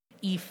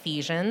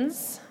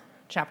Ephesians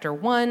chapter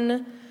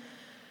 1,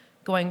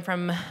 going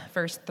from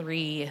verse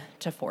 3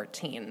 to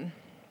 14.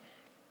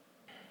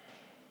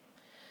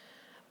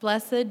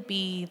 Blessed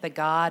be the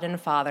God and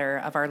Father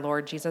of our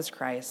Lord Jesus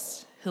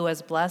Christ, who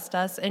has blessed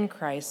us in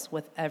Christ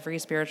with every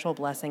spiritual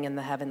blessing in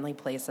the heavenly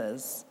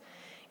places,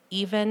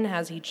 even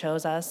as he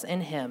chose us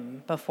in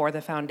him before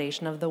the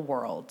foundation of the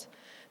world,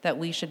 that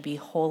we should be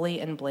holy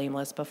and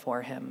blameless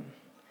before him.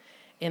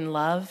 In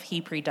love,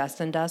 he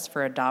predestined us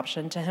for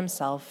adoption to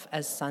himself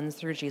as sons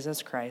through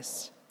Jesus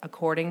Christ,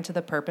 according to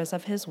the purpose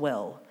of his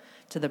will,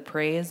 to the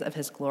praise of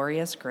his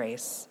glorious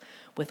grace,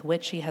 with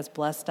which he has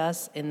blessed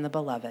us in the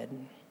Beloved.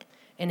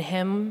 In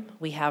him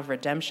we have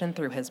redemption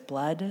through his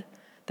blood,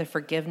 the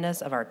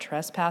forgiveness of our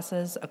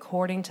trespasses,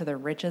 according to the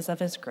riches of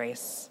his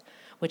grace,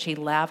 which he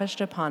lavished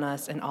upon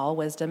us in all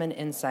wisdom and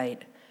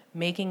insight,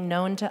 making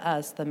known to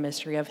us the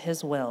mystery of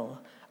his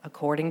will,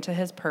 according to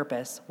his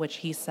purpose, which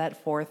he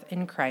set forth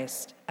in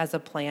Christ as a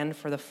plan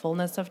for the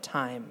fullness of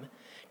time,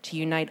 to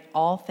unite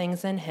all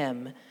things in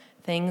him,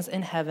 things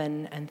in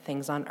heaven and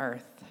things on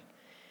earth.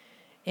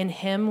 In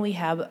him we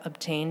have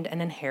obtained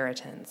an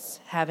inheritance,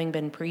 having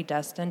been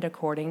predestined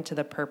according to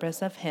the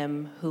purpose of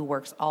him who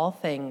works all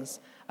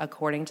things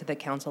according to the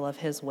counsel of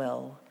his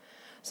will,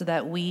 so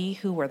that we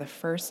who were the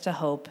first to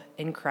hope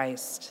in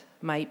Christ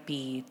might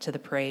be to the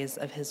praise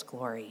of his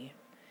glory.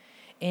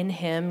 In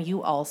him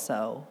you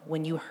also,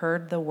 when you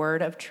heard the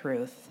word of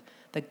truth,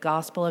 the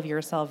gospel of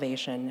your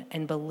salvation,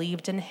 and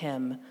believed in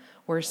him,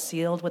 were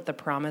sealed with the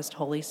promised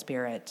Holy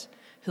Spirit,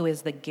 who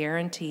is the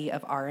guarantee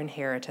of our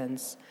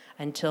inheritance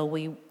until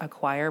we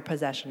acquire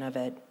possession of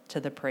it to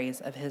the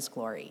praise of his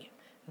glory.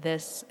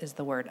 This is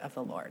the word of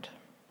the Lord.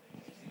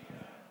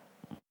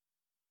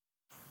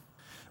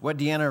 What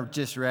Deanna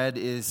just read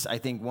is, I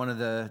think, one of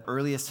the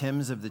earliest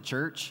hymns of the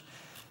church.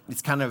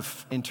 It's kind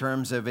of, in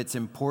terms of its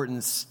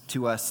importance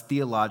to us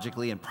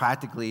theologically and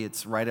practically,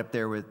 it's right up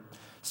there with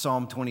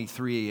Psalm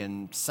 23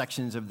 and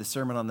sections of the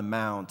Sermon on the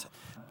Mount.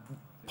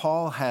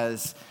 Paul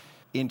has,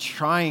 in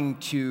trying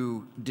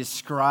to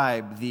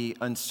describe the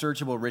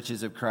unsearchable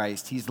riches of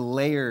Christ, he's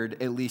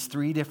layered at least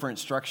three different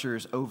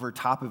structures over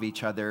top of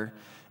each other,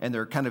 and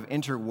they're kind of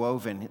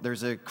interwoven.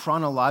 There's a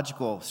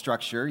chronological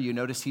structure. You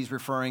notice he's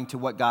referring to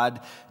what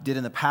God did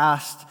in the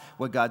past,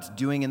 what God's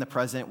doing in the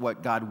present,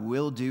 what God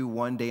will do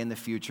one day in the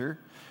future.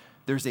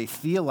 There's a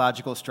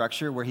theological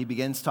structure where he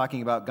begins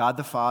talking about God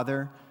the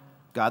Father,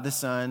 God the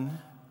Son,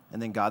 and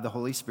then God the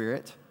Holy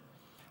Spirit.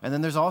 And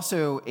then there's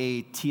also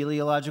a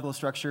teleological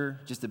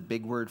structure, just a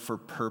big word for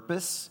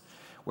purpose,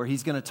 where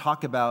he's going to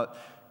talk about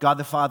God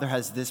the Father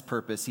has this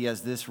purpose. He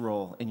has this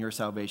role in your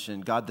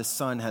salvation. God the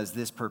Son has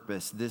this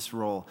purpose, this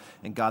role.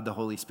 And God the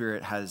Holy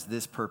Spirit has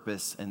this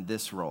purpose and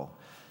this role.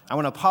 I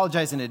want to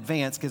apologize in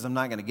advance because I'm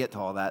not going to get to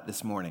all that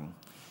this morning.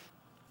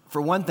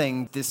 For one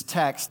thing, this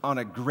text on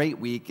a great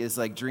week is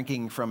like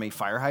drinking from a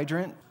fire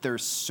hydrant.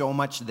 There's so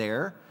much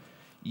there.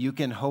 You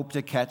can hope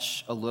to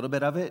catch a little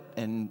bit of it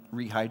and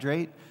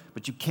rehydrate,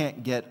 but you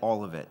can't get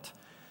all of it.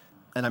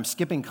 And I'm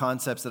skipping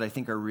concepts that I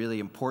think are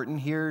really important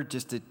here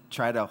just to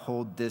try to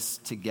hold this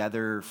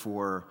together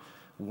for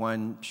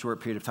one short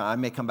period of time. I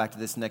may come back to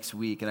this next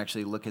week and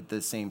actually look at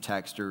the same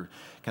text or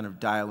kind of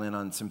dial in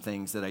on some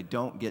things that I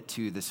don't get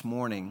to this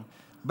morning.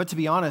 But to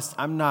be honest,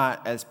 I'm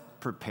not as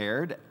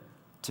prepared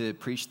to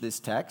preach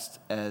this text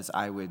as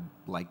I would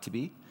like to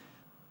be.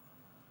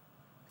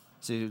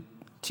 So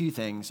two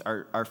things.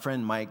 Our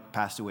friend Mike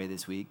passed away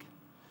this week.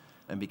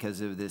 And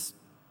because of this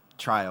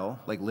trial,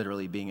 like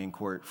literally being in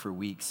court for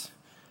weeks,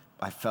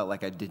 I felt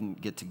like I didn't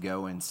get to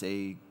go and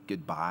say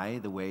goodbye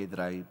the way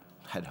that I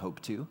had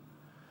hoped to.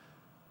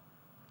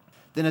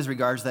 Then as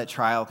regards to that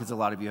trial, because a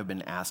lot of you have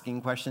been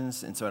asking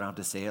questions, and so I don't have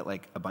to say it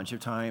like a bunch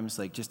of times,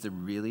 like just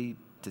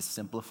to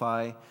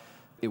simplify,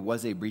 it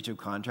was a breach of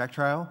contract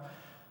trial.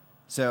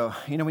 So,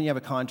 when you have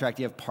a contract,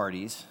 you have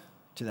parties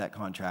to that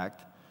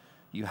contract.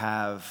 You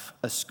have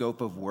a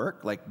scope of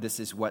work, like this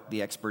is what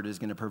the expert is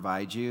going to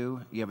provide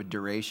you. You have a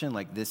duration,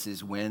 like this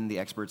is when the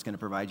expert's going to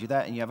provide you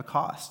that, and you have a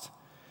cost.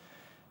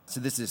 So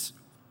this is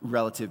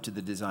relative to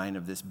the design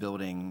of this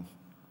building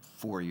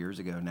 4 years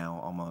ago now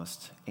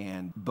almost.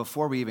 And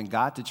before we even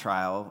got to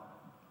trial,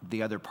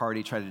 the other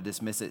party tried to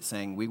dismiss it,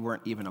 saying we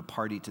weren't even a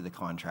party to the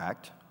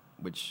contract,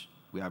 which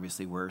we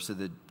obviously were. So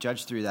the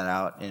judge threw that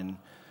out in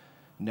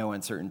no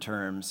uncertain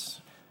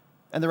terms.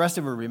 And the rest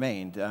of it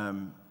remained.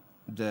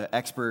 The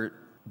expert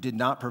did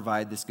not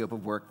provide the scope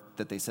of work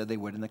that they said they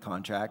would in the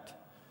contract.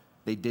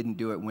 They didn't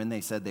do it when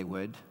they said they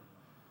would.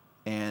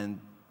 And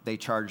they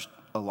charged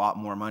a lot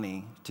more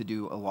money to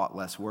do a lot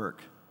less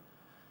work.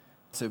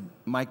 So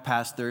Mike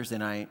passed Thursday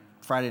night.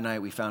 Friday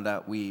night, we found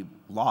out we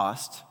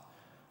lost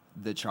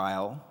the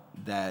trial,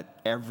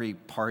 that every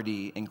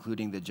party,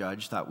 including the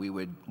judge, thought we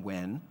would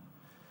win.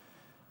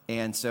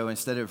 And so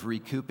instead of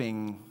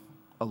recouping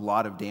a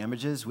lot of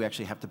damages, we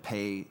actually have to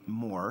pay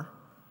more.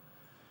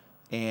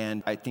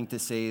 And I think to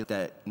say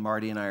that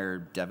Marty and I are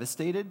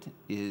devastated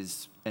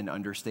is an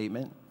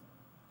understatement.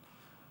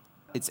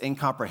 It's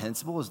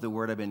incomprehensible is the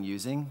word I've been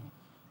using.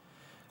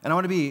 And I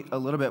want to be a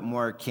little bit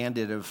more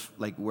candid of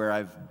like where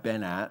I've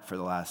been at for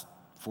the last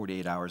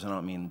 48 hours. I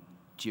don't mean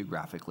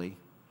geographically.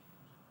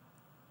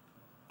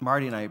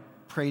 Marty and I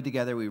prayed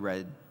together. We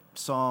read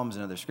Psalms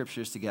and other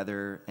scriptures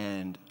together.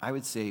 And I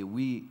would say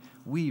we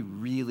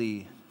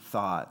really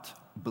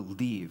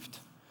believed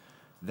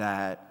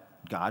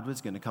that God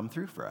was going to come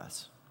through for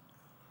us.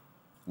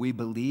 We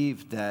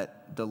believed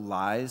that the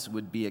lies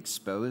would be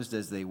exposed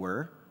as they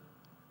were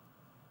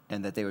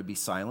and that they would be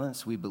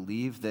silenced. We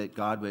believed that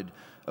God would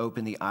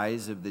open the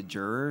eyes of the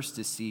jurors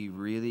to see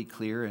really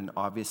clear and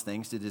obvious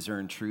things, to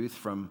discern truth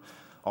from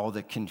all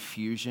the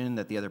confusion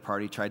that the other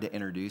party tried to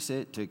introduce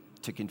it,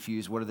 to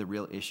confuse what are the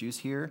real issues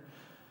here.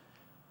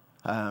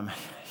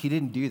 He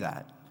didn't do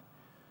that.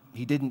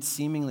 He didn't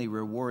seemingly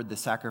reward the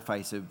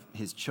sacrifice of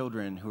his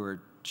children who are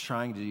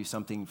trying to do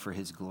something for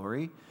his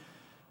glory.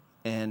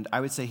 And I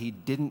would say he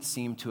didn't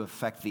seem to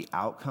affect the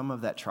outcome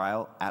of that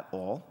trial at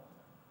all.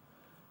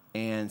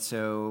 And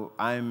so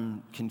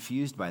I'm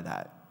confused by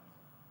that.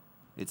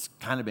 It's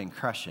kind of been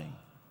crushing.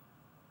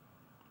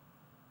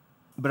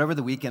 But over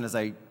the weekend, as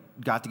I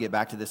got to get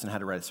back to this and had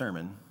to write a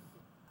sermon,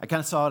 I kind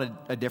of saw it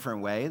a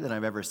different way than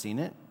I've ever seen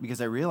it,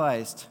 because I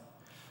realized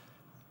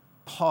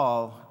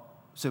Paul,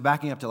 so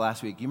backing up to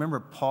last week, you remember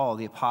Paul,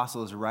 the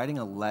apostle, is writing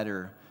a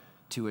letter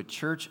to a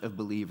church of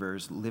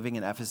believers living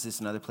in Ephesus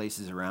and other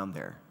places around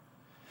there.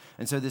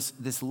 And so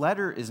this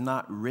letter is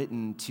not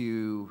written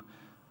to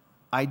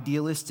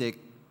idealistic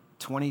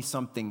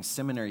 20-something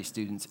seminary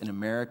students in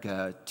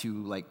America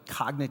to like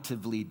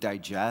cognitively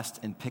digest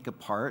and pick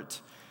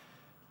apart.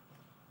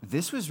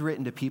 This was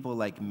written to people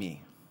like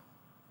me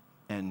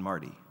and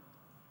Marty.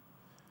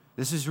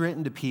 This is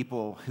written to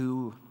people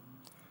who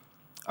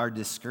are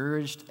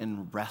discouraged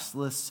and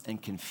restless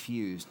and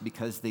confused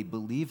because they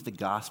believe the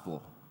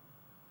gospel.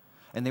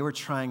 And they were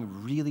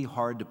trying really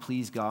hard to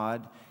please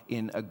God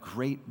in a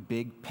great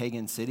big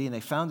pagan city, and they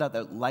found out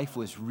that life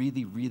was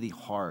really, really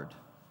hard.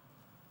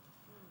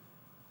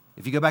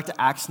 If you go back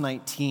to Acts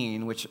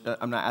 19, which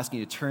I'm not asking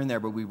you to turn there,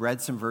 but we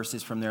read some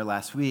verses from there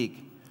last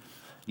week,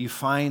 you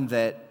find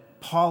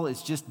that Paul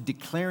is just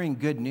declaring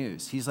good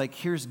news. He's like,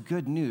 here's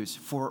good news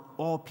for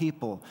all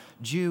people,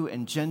 Jew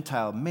and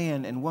Gentile,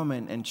 man and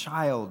woman and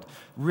child,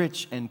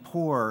 rich and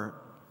poor,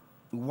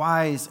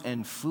 wise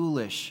and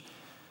foolish.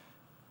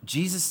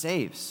 Jesus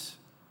saves.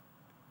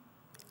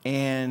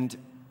 And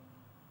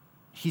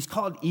he's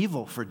called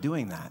evil for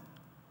doing that.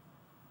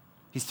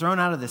 He's thrown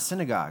out of the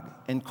synagogue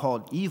and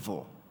called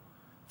evil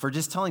for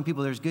just telling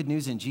people there's good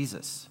news in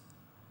Jesus.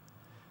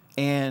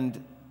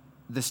 And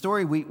the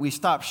story, we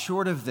stop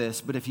short of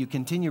this, but if you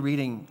continue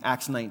reading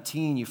Acts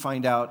 19, you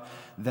find out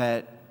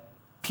that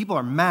people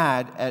are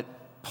mad at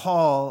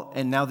Paul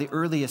and now the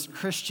earliest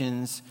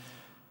Christians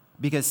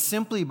because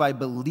simply by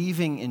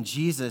believing in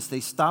Jesus, they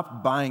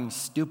stopped buying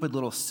stupid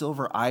little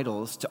silver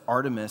idols to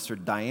Artemis or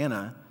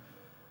Diana.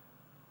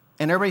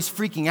 And everybody's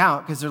freaking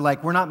out because they're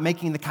like, we're not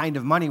making the kind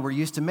of money we're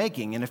used to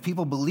making. And if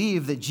people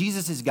believe that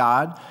Jesus is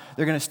God,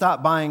 they're going to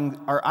stop buying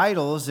our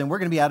idols and we're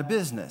going to be out of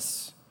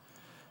business.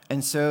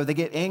 And so they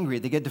get angry,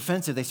 they get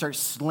defensive, they start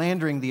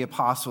slandering the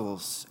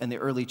apostles and the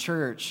early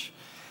church.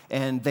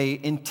 And they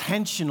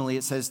intentionally,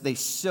 it says, they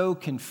sow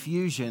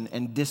confusion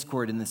and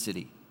discord in the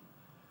city.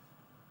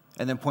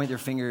 And then point their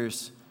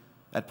fingers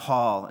at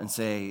Paul and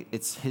say,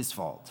 it's his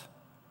fault.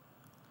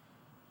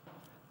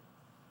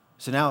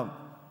 So now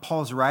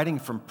Paul's writing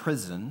from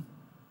prison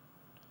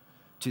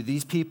to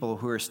these people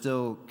who are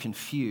still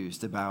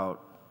confused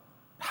about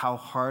how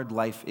hard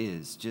life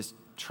is, just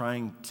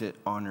trying to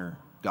honor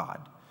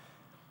God.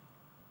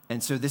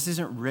 And so this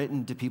isn't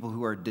written to people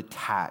who are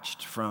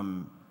detached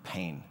from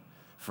pain,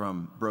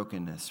 from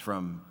brokenness,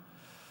 from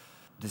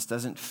this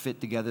doesn't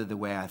fit together the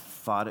way I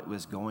thought it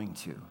was going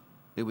to.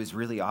 It was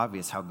really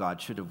obvious how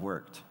God should have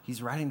worked.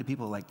 He's writing to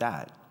people like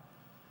that.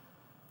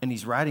 And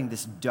he's writing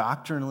this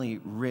doctrinally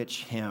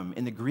rich hymn.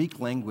 In the Greek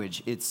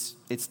language, it's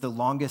the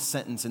longest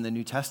sentence in the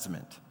New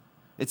Testament.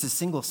 It's a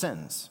single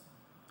sentence.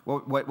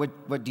 What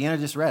Deanna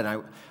just read,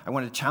 I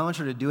want to challenge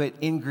her to do it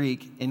in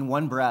Greek in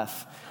one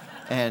breath.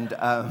 And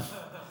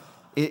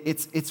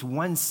it's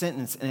one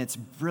sentence, and it's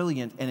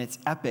brilliant, and it's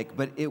epic,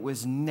 but it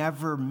was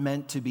never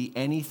meant to be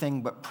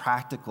anything but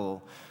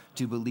practical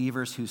to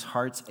believers whose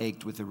hearts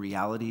ached with the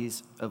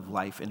realities of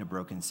life in a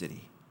broken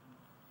city.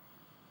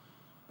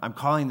 I'm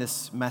calling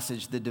this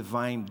message the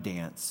divine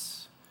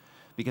dance,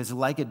 because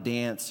like a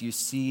dance, you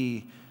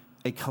see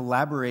a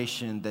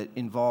collaboration that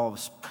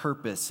involves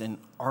purpose and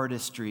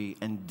artistry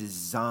and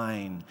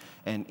design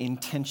and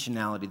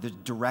intentionality. There's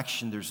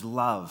direction, there's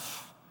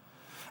love.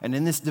 And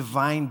in this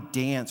divine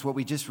dance, what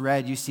we just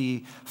read, you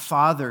see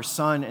Father,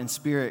 Son, and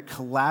Spirit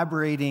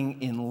collaborating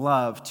in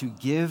love to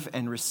give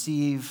and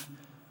receive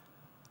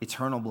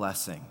eternal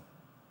blessing.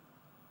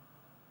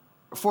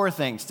 4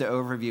 things to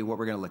overview what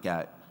we're going to look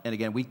at. And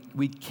again,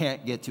 we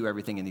can't get to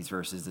everything in these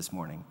verses this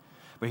morning.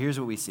 But here's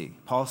what we see.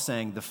 Paul's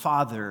saying the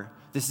Father,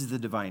 this is the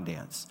divine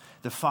dance.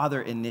 The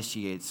Father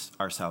initiates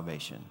our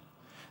salvation.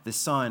 The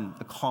Son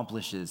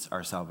accomplishes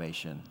our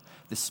salvation.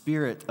 The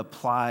Spirit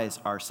applies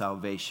our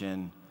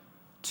salvation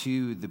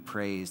to the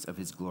praise of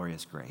his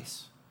glorious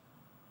grace.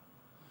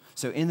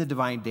 So in the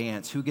divine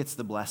dance, who gets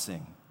the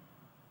blessing?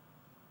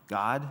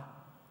 God?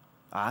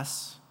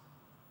 Us?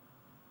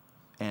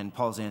 And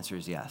Paul's answer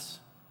is yes.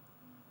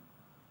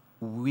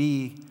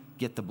 We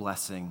get the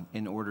blessing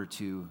in order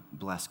to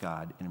bless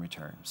God in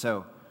return.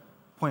 So,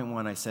 point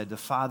one, I said, the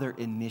Father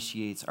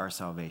initiates our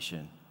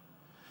salvation.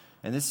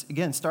 And this,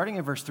 again, starting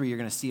in verse 3, you're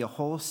going to see a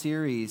whole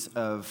series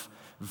of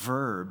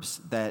verbs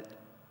that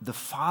the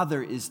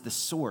Father is the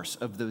source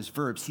of those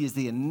verbs. He is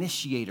the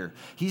initiator.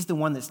 He's the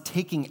one that's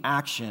taking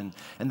action.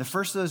 And the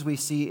first of those we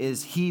see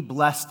is, he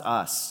blessed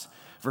us.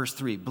 Verse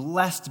 3,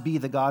 blessed be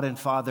the God and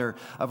Father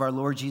of our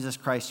Lord Jesus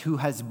Christ, who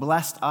has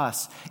blessed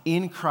us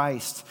in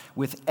Christ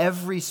with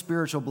every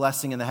spiritual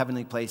blessing in the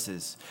heavenly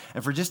places.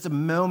 And for just a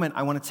moment,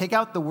 I want to take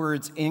out the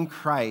words in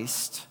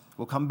Christ.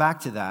 We'll come back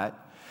to that.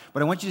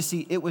 But I want you to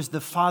see it was the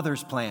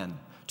Father's plan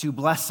to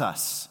bless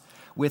us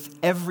with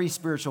every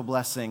spiritual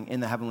blessing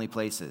in the heavenly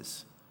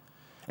places.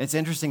 It's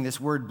interesting, this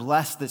word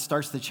blessed that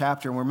starts the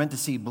chapter, and we're meant to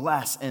see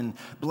bless and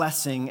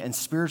blessing and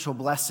spiritual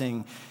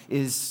blessing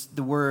is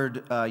the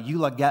word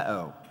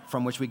eulogeo,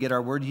 from which we get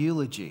our word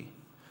eulogy.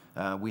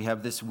 We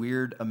have this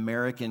weird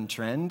American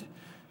trend.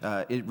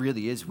 It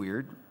really is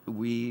weird.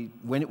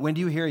 When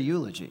do you hear a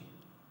eulogy?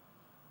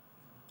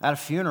 At a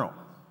funeral.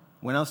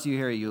 When else do you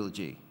hear a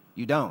eulogy?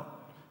 You don't,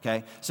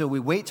 okay? So we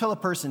wait till a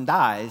person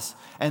dies,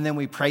 and then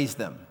we praise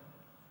them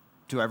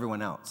to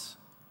everyone else.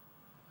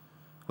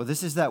 Well,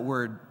 this is that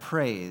word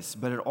praise,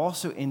 but it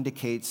also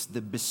indicates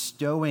the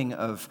bestowing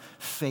of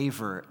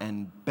favor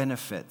and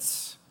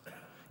benefits,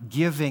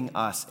 giving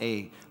us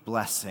a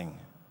blessing.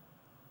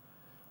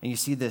 And you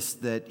see this,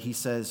 that he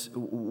says,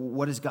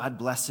 what is God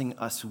blessing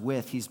us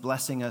with? He's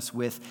blessing us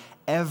with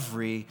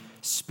every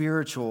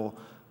spiritual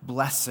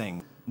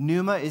blessing.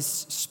 Pneuma is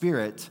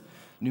spirit,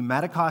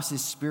 pneumatikos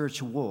is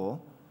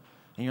spiritual.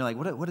 And you're like,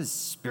 what does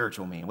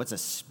spiritual mean? What's a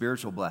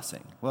spiritual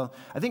blessing? Well,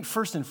 I think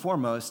first and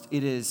foremost,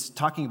 it is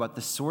talking about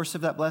the source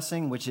of that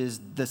blessing, which is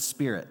the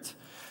Spirit.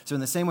 So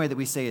in the same way that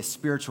we say a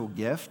spiritual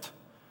gift,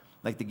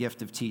 like the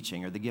gift of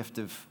teaching or the gift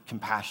of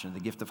compassion,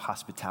 the gift of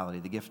hospitality,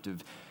 the gift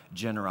of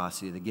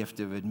generosity, the gift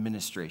of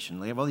administration.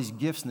 We have all these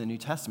gifts in the New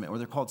Testament where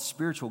they're called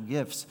spiritual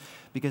gifts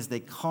because they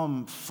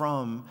come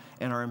from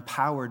and are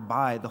empowered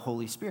by the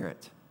Holy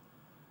Spirit.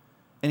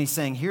 And he's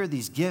saying, here are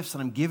these gifts that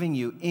I'm giving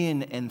you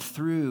in and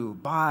through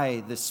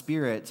by the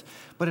Spirit.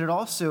 But it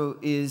also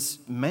is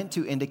meant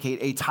to indicate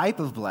a type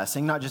of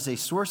blessing, not just a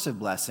source of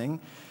blessing.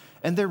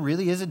 And there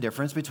really is a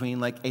difference between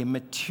like a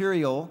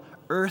material,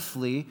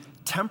 earthly,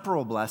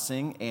 temporal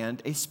blessing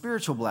and a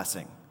spiritual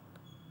blessing.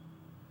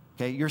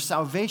 Okay, your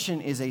salvation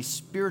is a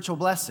spiritual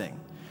blessing.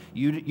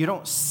 You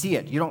don't see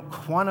it. You don't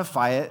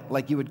quantify it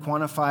like you would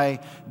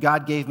quantify,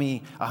 God gave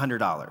me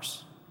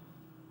 $100.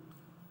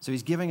 So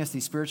he's giving us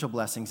these spiritual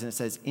blessings, and it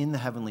says, in the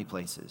heavenly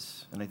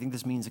places. And I think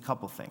this means a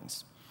couple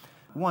things.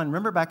 One,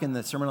 remember back in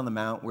the Sermon on the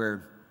Mount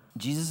where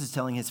Jesus is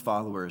telling his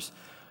followers,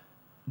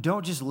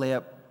 don't just lay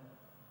up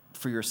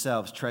for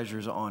yourselves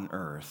treasures on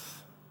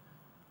earth,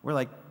 where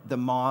like the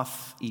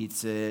moth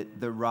eats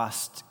it, the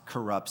rust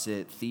corrupts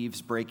it,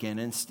 thieves break in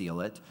and steal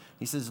it.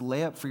 He says,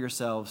 lay up for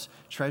yourselves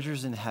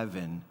treasures in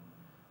heaven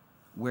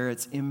where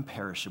it's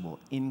imperishable,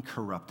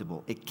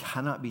 incorruptible. It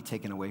cannot be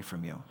taken away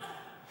from you.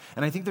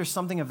 And I think there's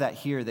something of that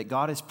here, that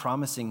God is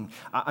promising,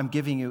 I'm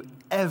giving you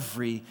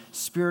every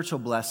spiritual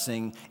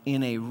blessing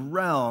in a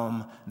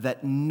realm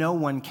that no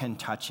one can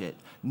touch it.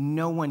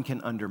 No one can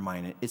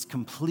undermine it. It's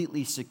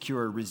completely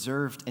secure,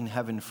 reserved in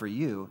heaven for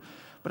you.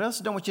 But I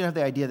also don't want you to have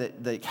the idea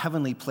that the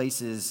heavenly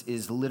places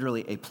is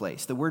literally a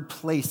place. The word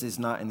place is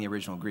not in the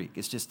original Greek.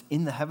 It's just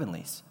in the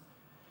heavenlies.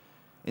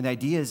 And the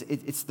idea is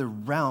it's the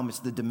realm, it's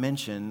the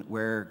dimension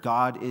where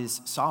God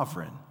is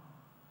sovereign.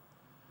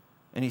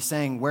 And he's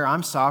saying, where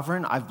I'm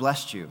sovereign, I've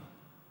blessed you.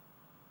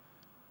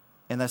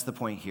 And that's the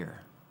point here.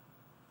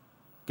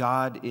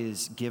 God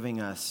is giving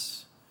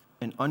us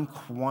an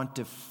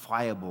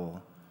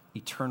unquantifiable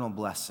eternal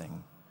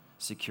blessing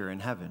secure in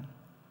heaven.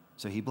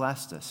 So he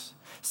blessed us.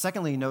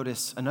 Secondly,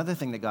 notice another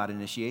thing that God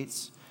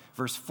initiates.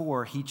 Verse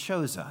 4, he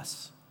chose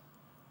us.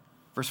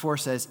 Verse 4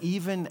 says,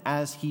 even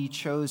as he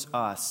chose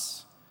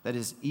us, that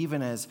is,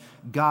 even as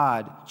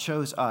God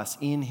chose us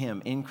in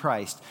him, in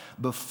Christ,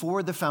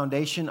 before the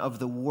foundation of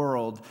the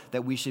world,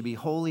 that we should be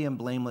holy and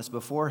blameless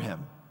before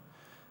him.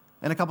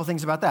 And a couple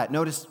things about that.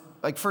 Notice,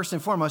 like first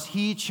and foremost,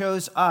 he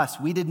chose us.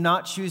 We did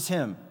not choose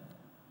him.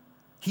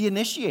 He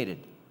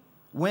initiated.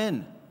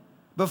 When?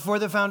 Before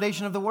the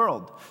foundation of the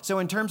world. So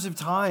in terms of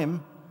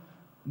time,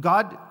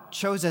 God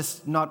chose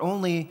us not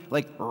only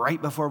like right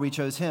before we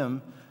chose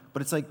him,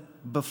 but it's like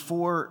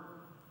before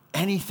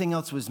anything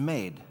else was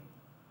made.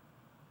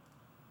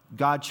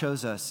 God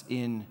chose us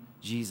in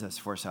Jesus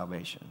for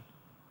salvation.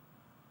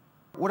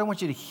 What I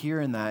want you to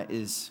hear in that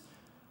is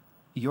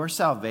your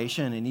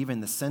salvation and even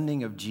the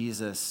sending of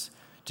Jesus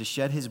to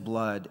shed his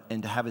blood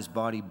and to have his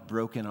body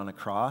broken on a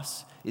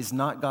cross is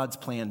not God's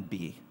plan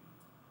B.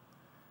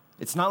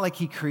 It's not like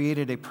he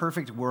created a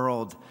perfect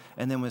world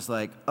and then was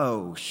like,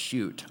 oh,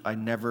 shoot, I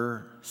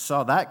never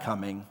saw that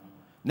coming.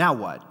 Now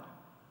what?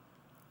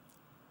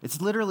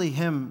 It's literally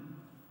him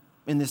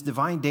in this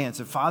divine dance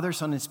of Father,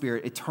 Son, and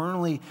Spirit,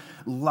 eternally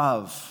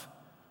love,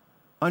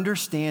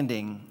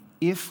 understanding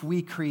if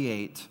we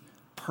create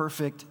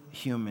perfect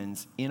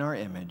humans in our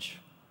image,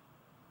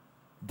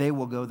 they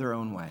will go their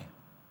own way.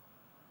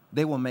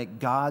 They will make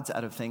gods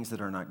out of things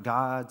that are not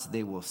gods.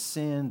 They will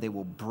sin. They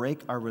will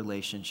break our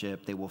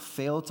relationship. They will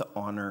fail to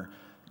honor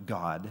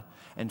God.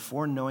 And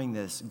foreknowing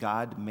this,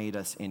 God made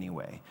us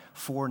anyway.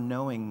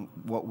 Foreknowing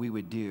what we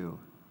would do,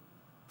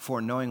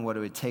 foreknowing what it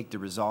would take to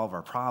resolve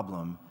our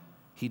problem,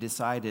 he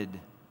decided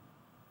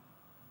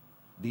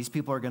these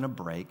people are going to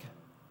break,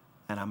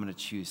 and I'm going to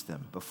choose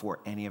them before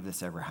any of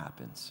this ever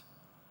happens.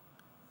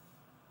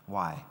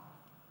 Why?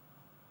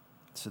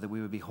 So that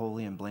we would be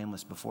holy and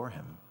blameless before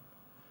him.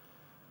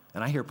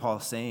 And I hear Paul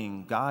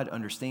saying, God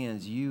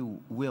understands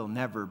you will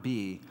never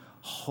be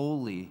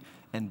holy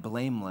and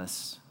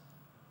blameless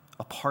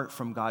apart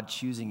from God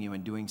choosing you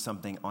and doing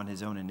something on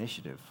his own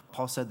initiative.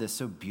 Paul said this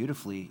so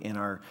beautifully in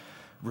our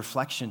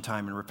reflection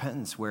time and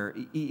repentance, where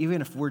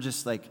even if we're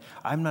just like,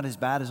 I'm not as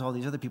bad as all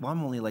these other people,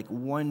 I'm only like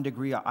 1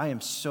 degree, I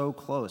am so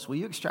close. Well,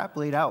 you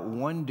extrapolate out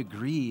 1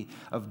 degree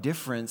of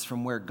difference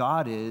from where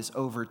God is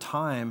over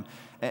time,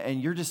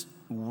 and you're just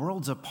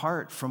worlds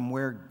apart from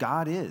where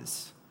God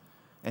is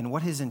and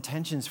what his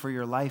intentions for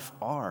your life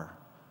are.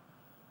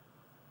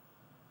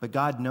 But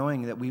God,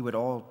 knowing that we would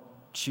all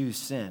choose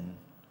sin,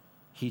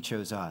 he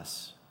chose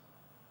us.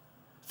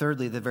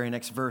 Thirdly, the very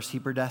next verse, he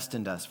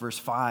predestined us. Verse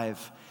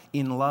 5,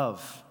 in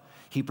love,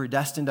 he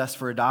predestined us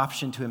for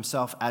adoption to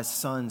himself as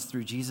sons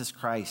through Jesus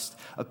Christ,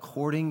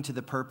 according to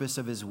the purpose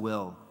of his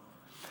will.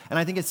 And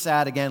I think it's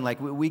sad, again, like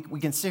we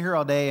can sit here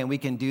all day and we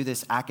can do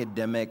this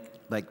academic,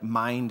 like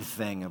mind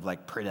thing of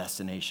like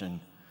predestination,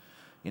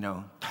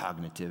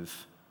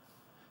 cognitive.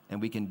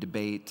 And we can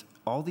debate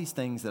all these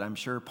things that I'm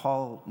sure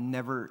Paul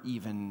never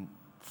even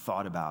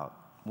thought about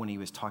when he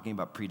was talking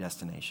about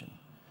predestination.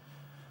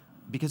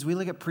 Because we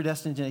look at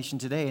predestination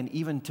today, and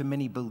even to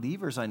many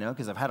believers I know,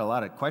 because I've had a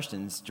lot of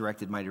questions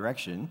directed my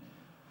direction,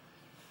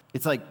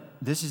 it's like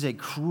this is a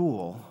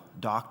cruel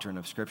doctrine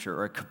of Scripture,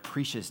 or a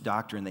capricious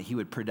doctrine that he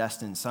would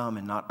predestine some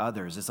and not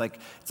others. It's like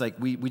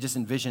we just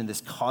envision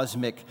this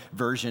cosmic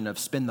version of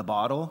spin the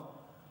bottle,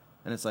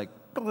 and it's like,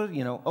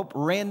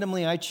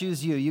 randomly I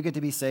choose you. You get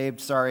to be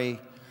saved. Sorry.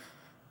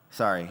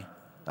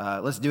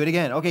 Let's do it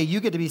again. Okay, you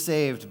get to be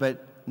saved,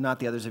 but not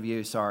the others of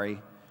you. Sorry.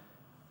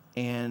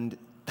 And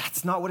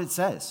that's not what it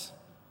says.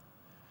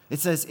 It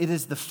says it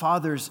is the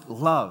Father's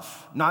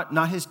love,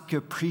 not his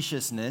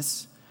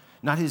capriciousness,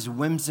 not his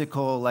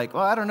whimsical,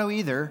 I don't know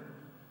either.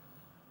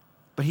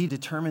 But he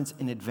determines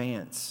in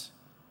advance,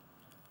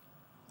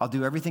 I'll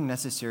do everything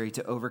necessary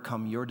to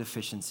overcome your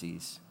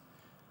deficiencies.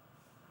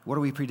 What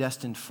are we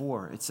predestined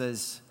for? It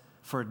says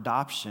for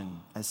adoption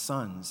as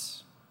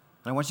sons.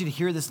 And I want you to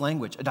hear this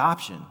language,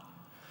 adoption.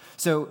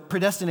 So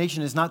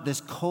predestination is not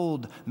this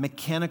cold,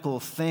 mechanical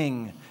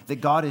thing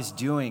that God is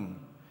doing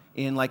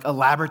in like a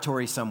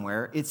laboratory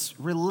somewhere. It's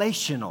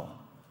relational.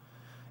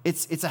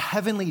 It's a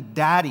heavenly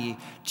daddy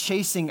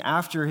chasing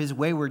after his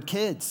wayward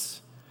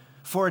kids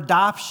for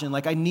adoption.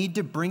 Like, I need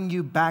to bring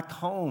you back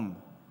home.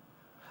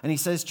 And he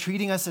says,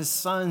 treating us as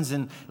sons.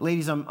 And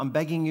ladies, I'm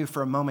begging you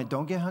for a moment,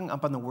 don't get hung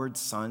up on the word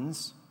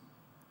sons.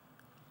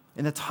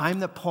 In the time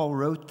that Paul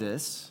wrote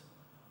this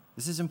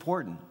is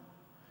important.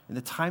 In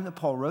the time that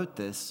Paul wrote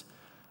this,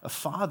 a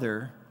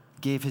father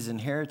gave his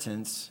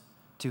inheritance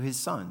to his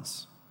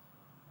sons.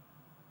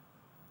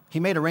 He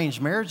made arranged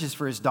marriages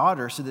for his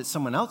daughter so that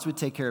someone else would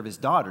take care of his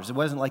daughters. It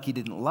wasn't like he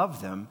didn't love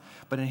them,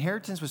 but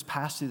inheritance was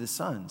passed through the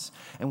sons.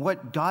 And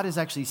what God is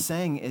actually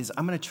saying is,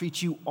 I'm going to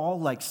treat you all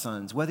like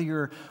sons. Whether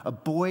you're a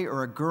boy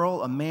or a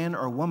girl, a man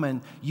or a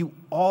woman, you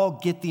all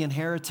get the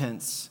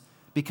inheritance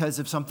because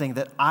of something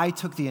that I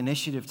took the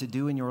initiative to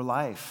do in your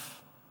life.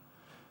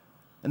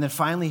 And then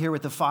finally here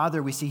with the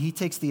Father, we see he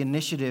takes the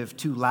initiative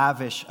to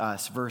lavish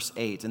us, verse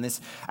 8. And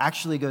this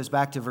actually goes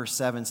back to verse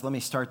 7. So let me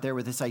start there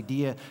with this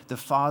idea. The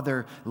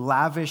Father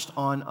lavished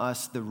on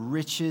us the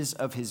riches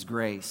of his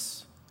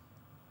grace.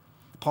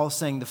 Paul's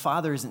saying the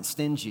Father isn't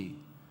stingy.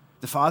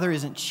 The Father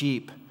isn't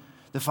cheap.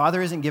 The Father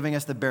isn't giving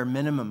us the bare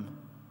minimum.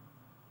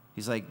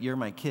 He's like, you're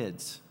my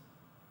kids.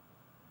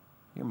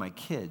 You're my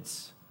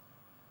kids.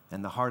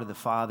 And the heart of the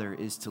Father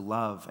is to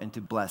love and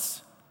to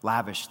bless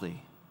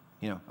lavishly.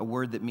 A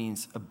word that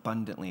means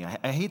abundantly.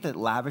 I hate that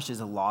lavish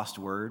is a lost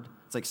word.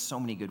 It's like so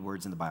many good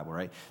words in the Bible,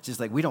 right? It's just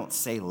like we don't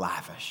say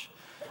lavish.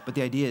 But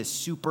the idea is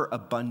super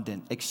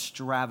abundant,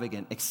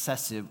 extravagant,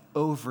 excessive,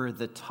 over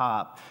the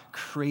top,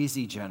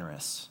 crazy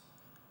generous.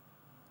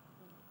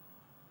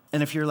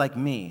 And if you're like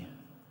me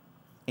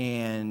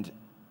and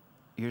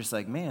you're just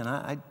like, man,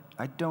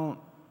 I don't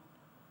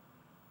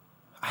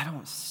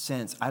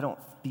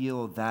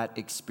feel that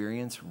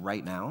experience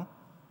right now.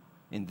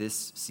 In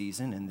this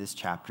season, in this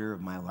chapter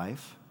of my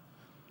life,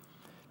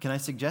 can I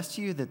suggest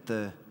to you that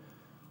the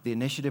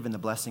initiative and the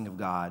blessing of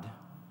God,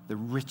 the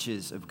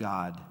riches of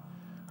God,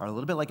 are a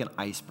little bit like an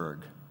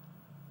iceberg.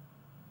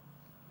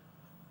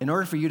 In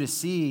order for you to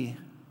see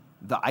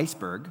the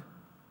iceberg,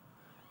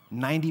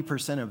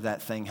 90% of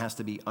that thing has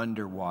to be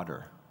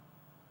underwater.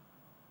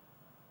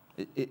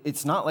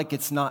 It's not like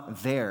it's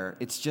not there.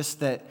 It's just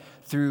that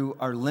through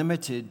our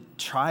limited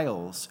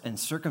trials and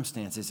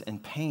circumstances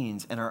and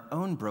pains and our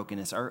own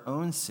brokenness, our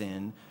own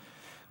sin,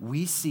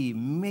 we see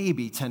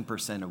maybe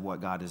 10% of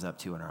what God is up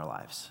to in our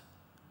lives.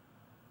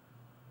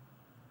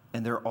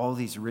 And there are all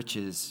these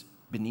riches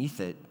beneath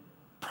it,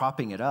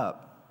 propping it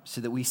up so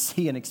that we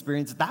see and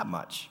experience that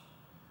much.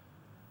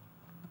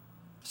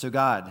 So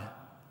God,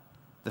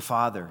 the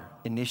Father,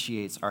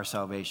 initiates our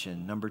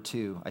salvation. Number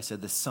 2, I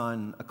said the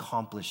Son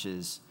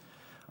accomplishes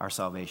our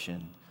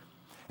salvation.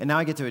 And now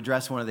I get to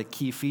address one of the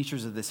key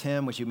features of this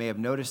hymn, which you may have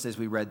noticed as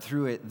we read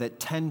through it, that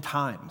 10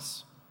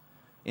 times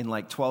in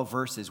like 12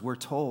 verses, we're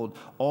told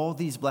all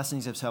these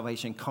blessings of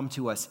salvation come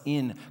to us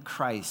in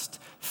Christ,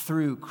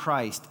 through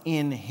Christ,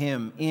 in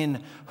Him,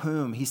 in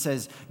whom. He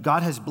says,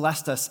 God has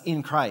blessed us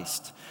in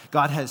Christ.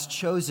 God has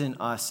chosen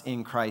us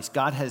in Christ.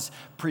 God has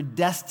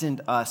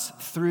predestined us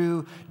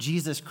through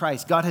Jesus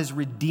Christ. God has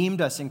redeemed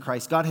us in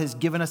Christ. God has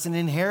given us an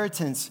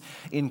inheritance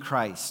in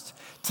Christ.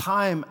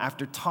 Time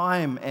after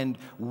time and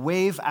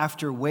wave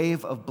after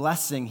wave of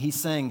blessing, he's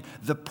saying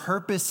the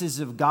purposes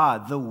of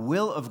God, the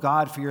will of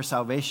God for your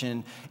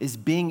salvation is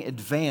being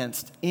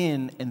advanced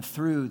in and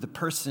through the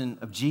person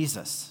of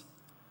Jesus.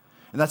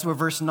 And that's what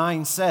verse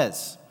 9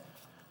 says.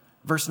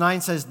 Verse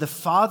 9 says, the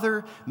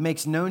Father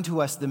makes known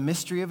to us the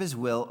mystery of his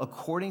will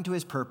according to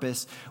his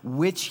purpose,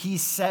 which he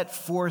set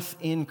forth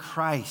in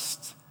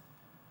Christ.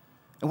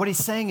 And what he's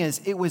saying is,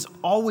 it was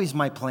always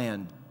my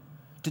plan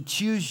to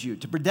choose you,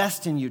 to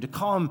predestine you, to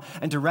come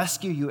and to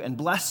rescue you and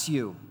bless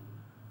you.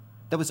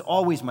 That was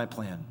always my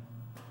plan.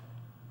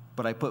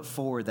 But I put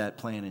forward that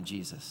plan in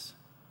Jesus.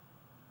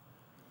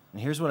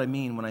 And here's what I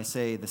mean when I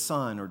say the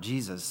Son, or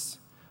Jesus,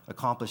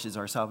 accomplishes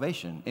our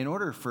salvation. In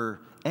order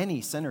for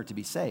any sinner to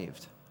be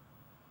saved,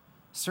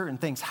 certain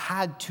things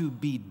had to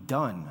be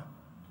done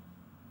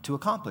to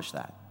accomplish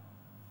that.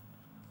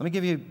 Let me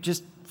give you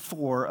just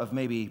 4 of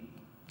maybe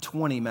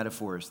 20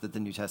 metaphors that the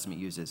New Testament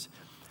uses.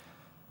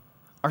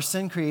 Our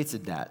sin creates a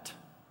debt.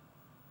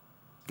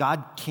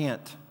 God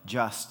can't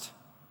just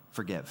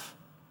forgive.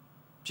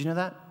 Do you know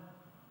that?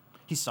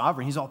 He's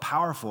sovereign. He's all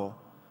powerful.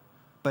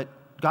 But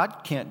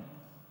God can't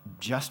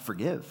just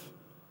forgive.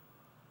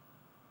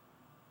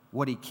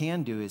 What he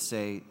can do is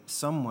say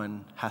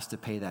someone has to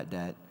pay that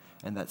debt,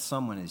 and that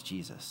someone is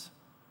Jesus.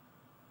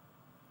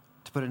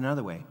 To put it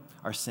another way,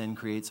 our sin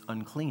creates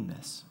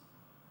uncleanness.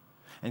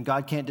 And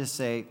God can't just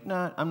say,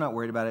 no, I'm not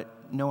worried about it.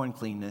 No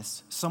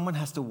uncleanness. Someone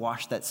has to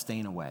wash that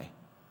stain away.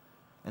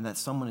 And that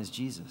someone is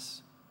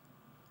Jesus.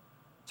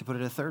 To put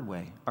it a third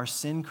way, our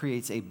sin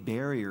creates a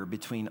barrier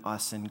between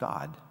us and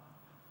God.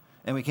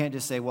 And we can't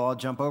just say, well, I'll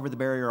jump over the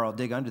barrier or I'll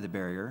dig under the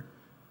barrier.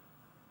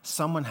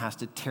 Someone has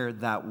to tear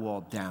that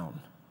wall down.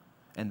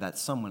 And that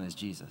someone is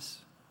Jesus.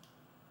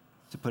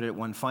 To put it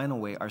one final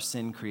way, our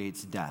sin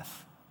creates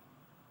death.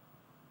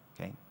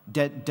 Okay?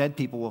 Dead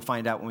people, we'll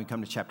find out when we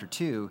come to chapter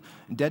 2,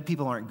 dead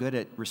people aren't good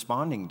at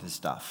responding to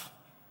stuff.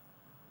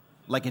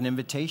 Like an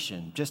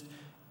invitation. Just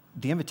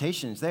the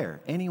invitation is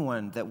there.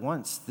 Anyone that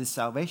wants this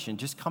salvation,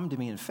 just come to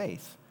me in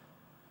faith.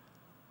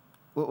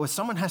 Well,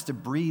 someone has to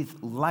breathe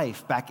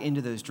life back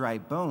into those dry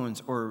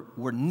bones, or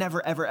we're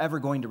never, ever, ever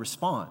going to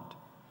respond.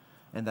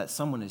 And that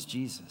someone is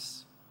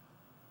Jesus.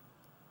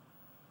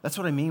 That's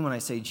what I mean when I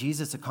say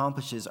Jesus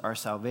accomplishes our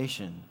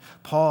salvation.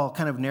 Paul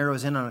kind of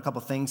narrows in on a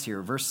couple things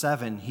here. Verse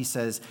 7, he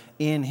says,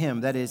 in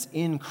him, that is,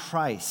 in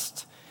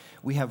Christ,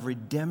 we have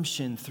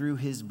redemption through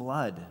his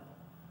blood,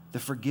 the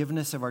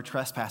forgiveness of our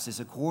trespasses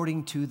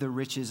according to the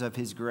riches of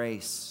his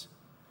grace.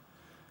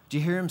 Do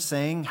you hear him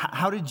saying,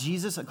 how did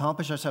Jesus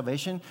accomplish our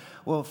salvation?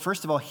 Well,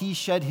 first of all, he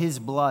shed his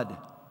blood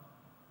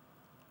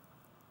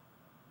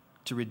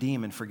to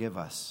redeem and forgive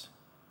us.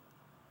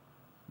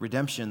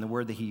 Redemption, the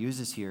word that he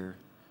uses here,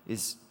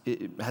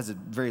 it has a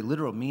very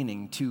literal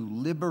meaning, to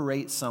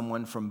liberate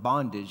someone from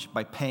bondage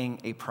by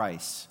paying a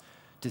price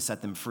to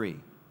set them free.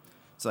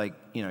 It's like,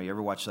 you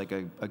ever watch like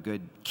a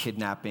good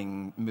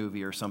kidnapping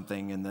movie or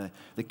something, and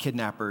the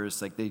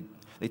kidnappers, like they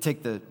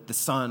take the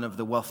son of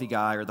the wealthy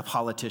guy or the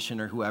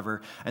politician or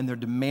whoever, and they're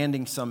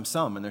demanding some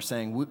sum, and they're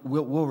saying,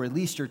 we'll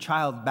release your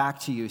child back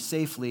to you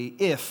safely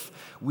if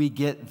we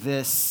get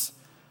this,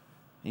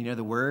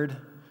 the word?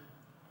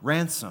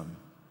 Ransom.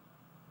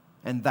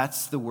 And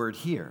that's the word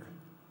here.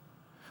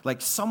 Like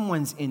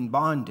someone's in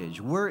bondage.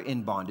 We're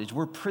in bondage.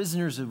 We're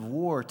prisoners of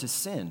war to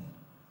sin.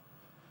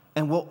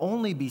 And we'll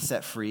only be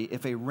set free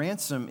if a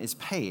ransom is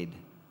paid.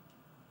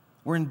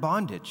 We're in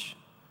bondage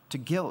to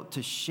guilt,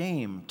 to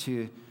shame,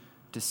 to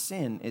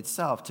sin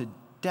itself, to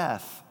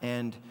death.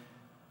 And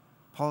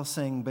Paul's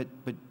saying,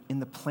 but in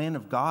the plan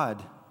of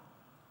God,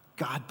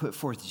 God put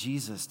forth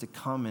Jesus to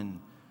come and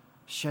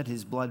shed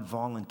his blood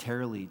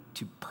voluntarily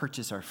to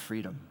purchase our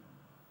freedom.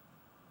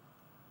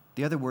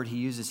 The other word he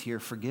uses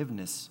here,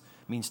 forgiveness,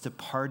 means to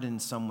pardon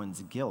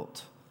someone's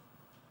guilt.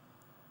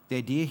 The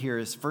idea here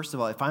is, first of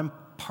all, if I'm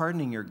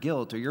pardoning your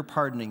guilt or you're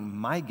pardoning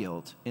my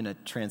guilt in a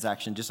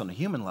transaction just on a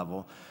human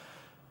level,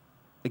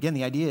 again,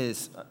 the idea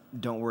is,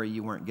 don't worry,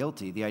 you weren't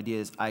guilty. The idea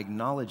is I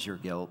acknowledge your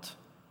guilt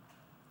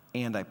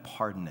and I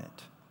pardon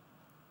it.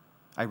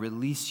 I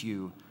release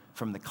you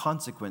from the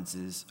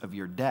consequences of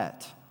your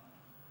debt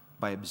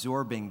by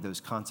absorbing those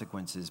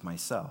consequences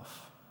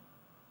myself.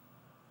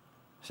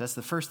 So that's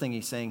the first thing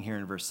he's saying here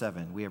in verse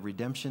 7. We have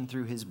redemption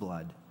through his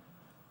blood,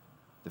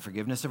 the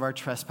forgiveness of our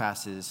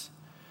trespasses.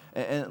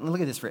 And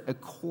look at this,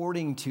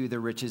 according to the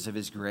riches of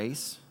his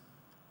grace.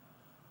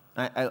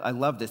 I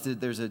love this.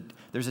 There's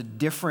a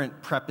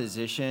different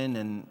preposition,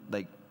 and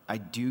like I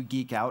do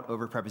geek out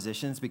over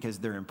prepositions because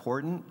they're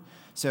important.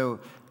 So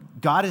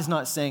God is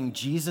not saying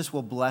Jesus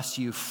will bless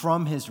you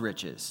from his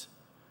riches.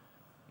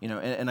 You know,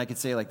 and I could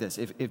say it like this.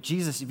 If you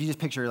just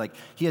picture like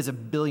he has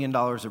 $1 billion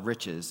of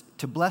riches,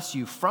 to bless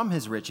you from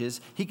his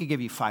riches, he could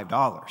give you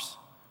 $5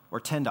 or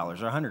 $10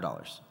 or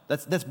 $100.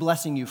 That's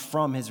blessing you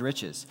from his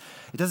riches.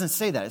 It doesn't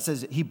say that. It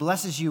says he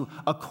blesses you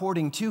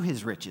according to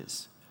his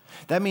riches.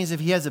 That means if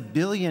he has $1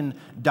 billion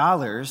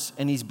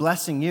and he's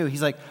blessing you,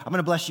 he's like, I'm going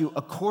to bless you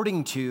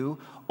according to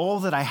all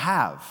that I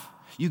have.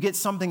 You get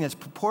something that's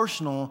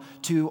proportional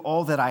to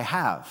all that I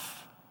have.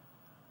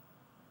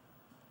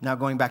 Now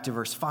going back to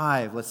verse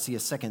 5, let's see a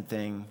second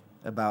thing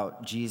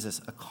about Jesus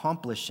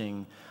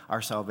accomplishing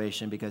our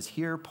salvation, because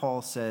here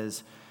Paul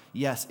says,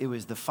 yes, it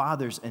was the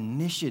Father's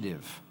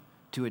initiative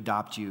to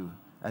adopt you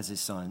as his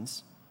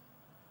sons,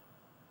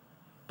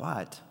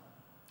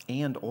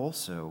 and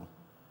also,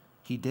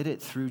 he did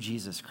it through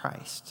Jesus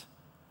Christ.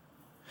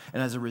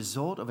 And as a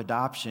result of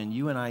adoption,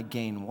 you and I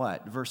gain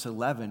what? Verse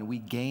 11, we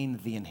gain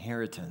the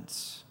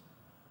inheritance.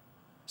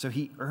 So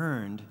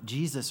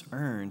Jesus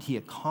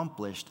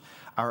accomplished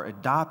our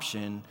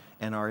adoption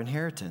and our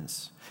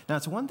inheritance. Now,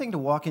 it's one thing to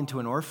walk into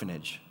an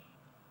orphanage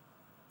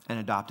and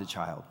adopt a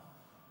child.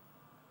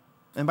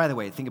 And by the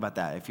way, think about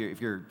that.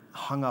 If you're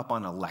hung up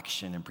on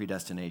election and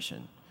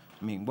predestination,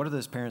 I mean, what are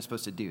those parents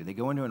supposed to do? They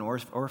go into an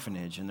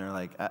orphanage and they're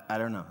like, I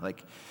don't know,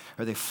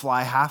 or they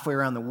fly halfway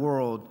around the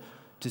world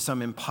to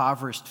some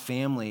impoverished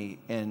family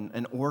and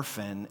an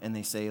orphan, and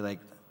they say, like,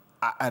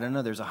 I don't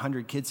know, there's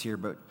 100 kids here,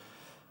 but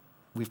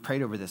we've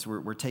prayed over this.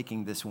 We're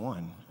taking this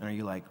one. And are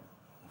you like,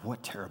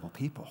 what terrible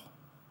people?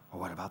 Or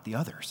what about the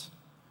others?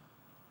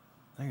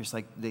 No, you're just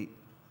like, they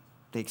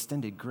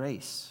extended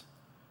grace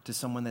to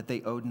someone that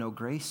they owed no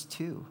grace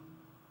to.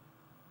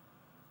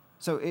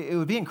 So it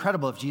would be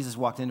incredible if Jesus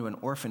walked into an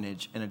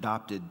orphanage and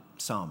adopted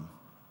some.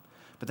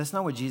 But that's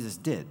not what Jesus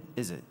did,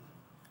 is it?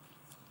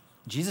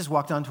 Jesus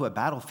walked onto a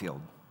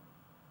battlefield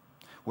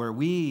where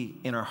we,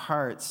 in our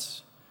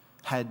hearts,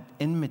 had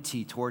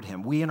enmity toward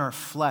him. We in our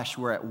flesh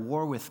were at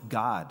war with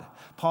God.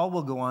 Paul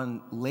will go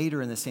on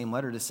later in the same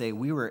letter to say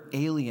we were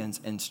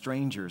aliens and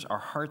strangers. Our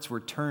hearts were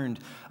turned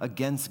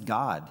against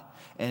God.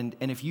 And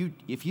if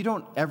you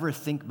don't ever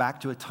think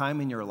back to a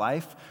time in your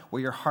life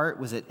where your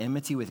heart was at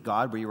enmity with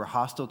God, where you were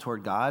hostile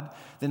toward God,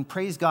 then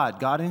praise God.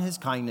 God in his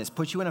kindness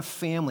put you in a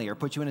family or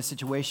put you in a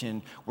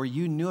situation where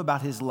you knew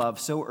about his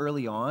love so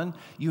early on,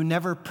 you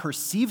never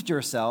perceived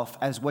yourself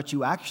as what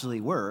you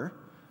actually were,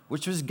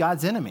 which was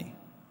God's enemy.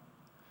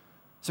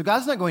 So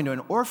God's not going to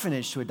an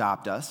orphanage to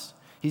adopt us.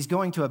 He's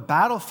going to a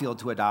battlefield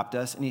to adopt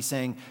us, and he's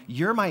saying,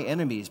 you're my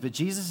enemies. But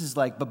Jesus is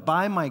like, but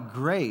by my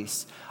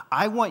grace,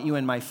 I want you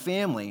in my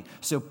family,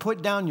 so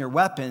put down your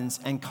weapons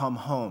and come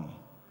home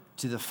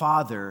to the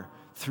Father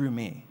through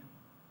me.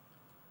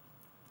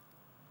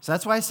 So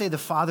that's why I say the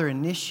Father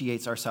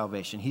initiates our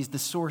salvation. He's the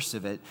source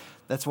of it.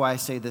 That's why I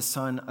say the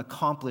Son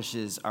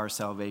accomplishes our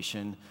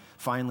salvation.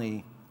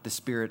 Finally, the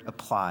Spirit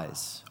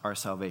applies our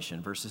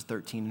salvation. Verses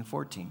 13 and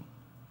 14.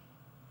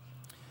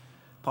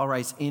 Paul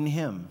writes, in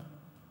him,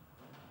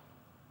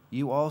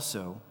 you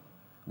also,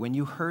 when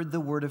you heard the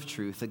word of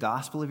truth, the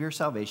gospel of your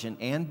salvation,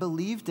 and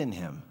believed in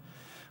him,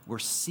 were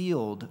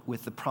sealed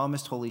with the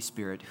promised Holy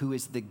Spirit, who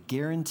is the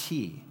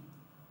guarantee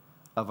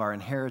of our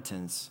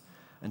inheritance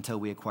until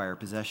we acquire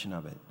possession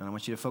of it. And I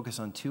want you to focus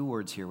on two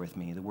words here with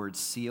me, the word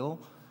seal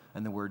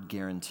and the word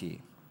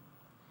guarantee.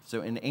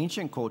 So in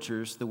ancient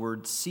cultures, the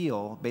word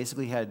seal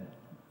basically had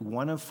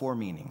one of four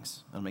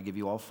meanings. I'm going to give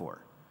you all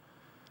four.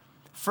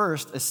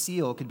 First, a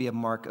seal could be a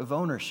mark of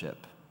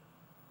ownership.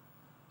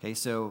 Okay,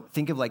 so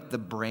think of like the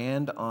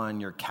brand on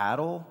your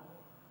cattle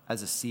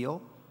as a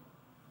seal.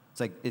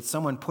 It's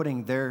someone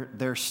putting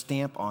their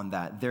stamp on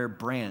that, their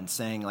brand,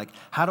 saying like,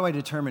 how do I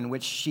determine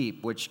which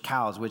sheep, which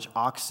cows, which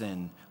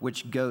oxen,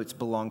 which goats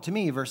belong to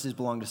me versus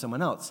belong to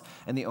someone else?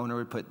 And the owner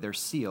would put their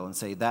seal and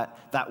say,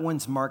 that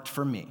one's marked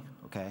for me,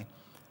 okay?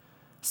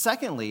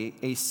 Secondly,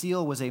 a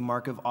seal was a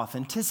mark of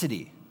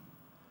authenticity.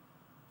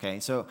 Okay,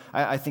 so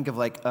I think of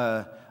like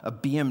a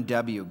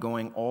BMW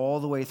going all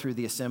the way through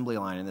the assembly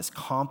line in this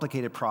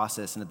complicated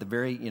process, and at the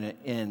very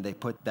end, they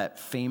put that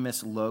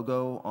famous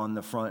logo on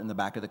the front and the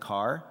back of the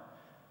car.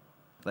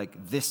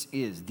 Like, this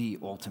is the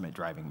ultimate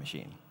driving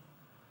machine.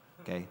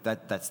 Okay,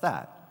 that's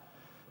that.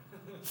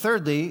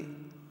 Thirdly,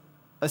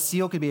 a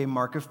seal could be a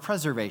mark of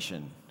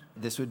preservation.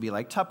 This would be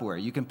like Tupperware.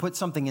 You can put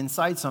something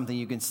inside something,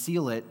 you can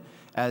seal it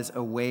as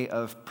a way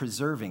of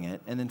preserving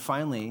it. And then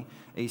finally,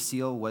 a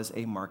seal was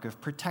a mark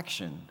of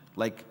protection,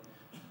 like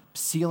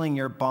sealing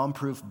your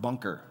bomb-proof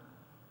bunker,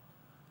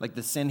 like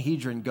the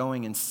Sanhedrin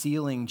going and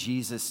sealing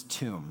Jesus'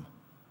 tomb.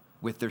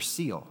 with their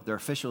seal, their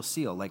official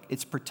seal. Like,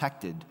 it's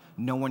protected.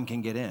 No one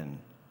can get in.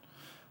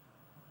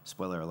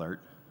 Spoiler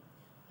alert.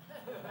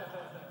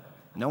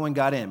 No one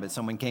got in, but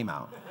someone came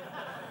out.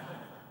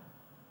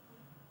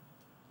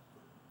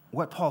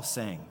 What Paul's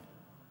saying,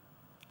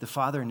 the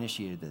Father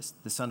initiated this,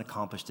 the Son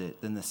accomplished it,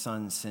 then the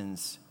Son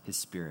sends his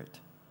Spirit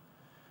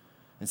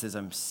and says,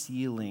 I'm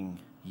sealing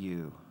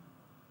you.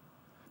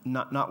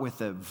 Not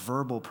with a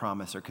verbal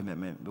promise or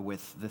commitment, but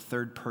with the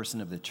third person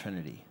of the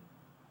Trinity.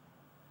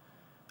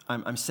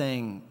 I'm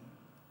saying,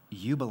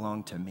 you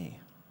belong to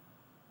me.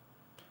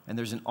 And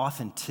there's an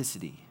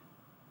authenticity.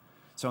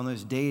 So on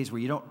those days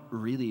where you don't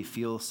really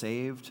feel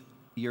saved,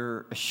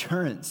 your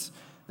assurance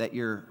that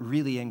you're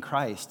really in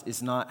Christ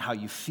is not how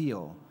you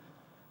feel,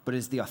 but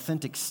is the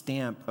authentic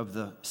stamp of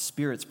the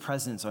Spirit's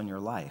presence on your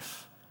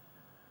life,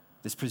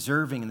 this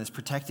preserving and this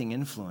protecting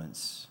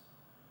influence.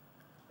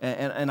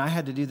 And I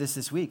had to do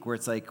this week where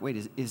it's like,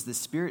 wait, is the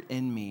Spirit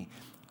in me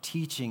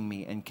teaching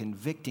me and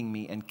convicting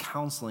me and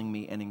counseling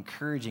me and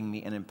encouraging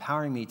me and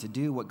empowering me to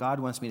do what God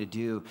wants me to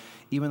do,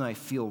 even though I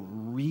feel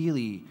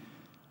really,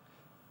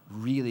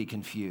 really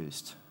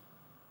confused?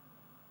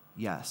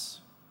 Yes.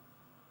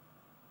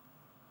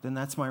 Then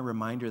that's my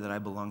reminder that I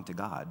belong to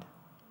God,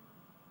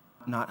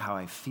 not how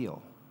I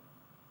feel.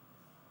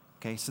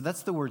 Okay, so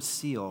that's the word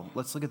seal.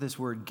 Let's look at this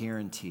word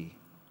guarantee.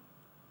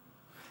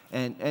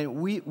 And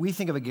we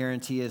think of a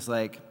guarantee as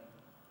like,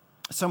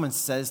 someone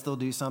says they'll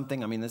do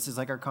something. I mean, this is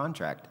like our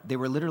contract. They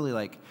were literally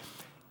like,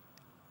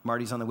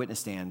 Marty's on the witness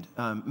stand.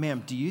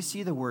 Ma'am, do you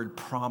see the word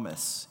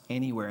promise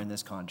anywhere in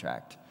this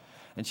contract?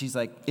 And she's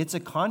like, it's a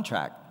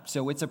contract,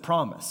 so it's a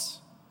promise.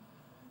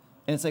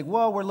 And it's like,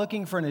 well, we're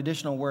looking for an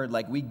additional word,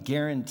 like we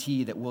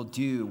guarantee that we'll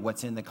do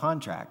what's in the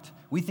contract.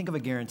 We think of a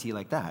guarantee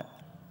like that.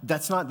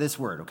 That's not this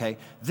word, okay?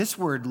 This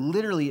word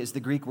literally is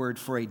the Greek word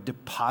for a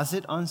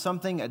deposit on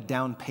something, a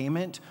down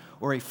payment,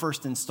 or a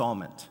first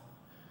installment,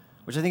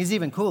 which I think is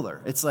even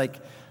cooler. It's like,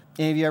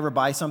 any of you ever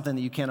buy something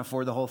that you can't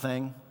afford the whole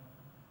thing?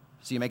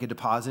 So you make a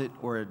deposit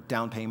or a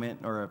down payment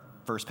or a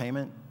first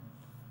payment?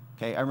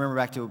 Okay, I remember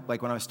back to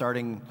like when I was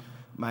starting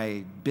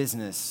my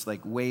business,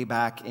 like way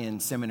back in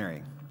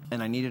seminary,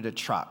 and I needed a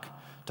truck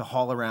to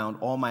haul around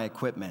all my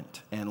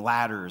equipment and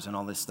ladders and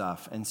all this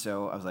stuff. And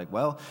so I was like,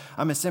 well,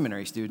 I'm a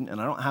seminary student and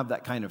I don't have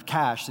that kind of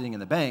cash sitting in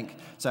the bank.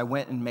 So I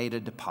went and made a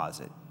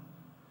deposit.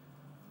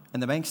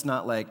 And the bank's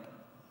not like,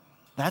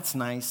 that's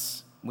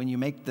nice. When you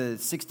make the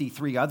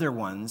 63 other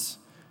ones,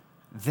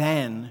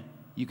 then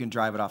you can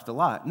drive it off the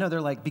lot. No,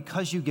 they're like,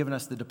 because you've given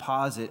us the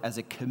deposit as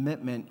a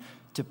commitment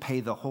to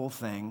pay the whole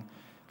thing,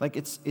 like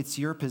it's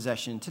your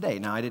possession today.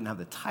 Now, I didn't have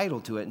the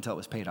title to it until it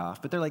was paid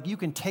off, but they're like, you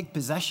can take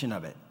possession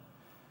of it.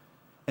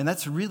 And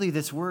that's really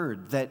this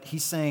word that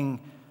he's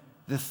saying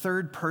the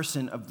third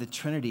person of the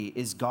Trinity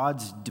is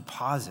God's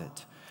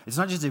deposit. It's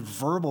not just a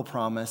verbal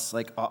promise,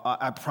 like,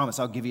 I promise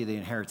I'll give you the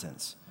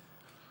inheritance.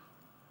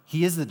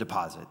 He is the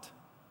deposit.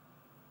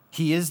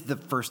 He is the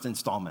first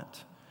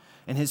installment.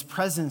 And his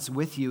presence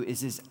with you is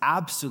his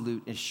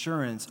absolute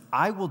assurance,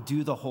 I will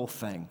do the whole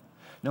thing.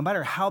 No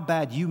matter how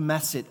bad you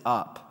mess it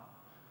up,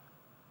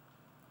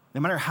 no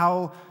matter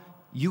how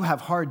you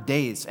have hard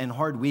days and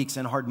hard weeks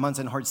and hard months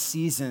and hard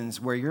seasons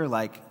where you're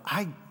like,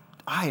 I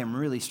am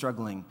really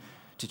struggling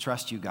to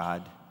trust you,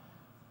 God.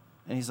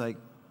 And he's like,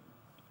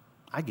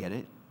 I get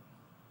it.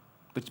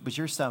 But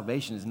your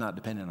salvation is not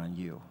dependent on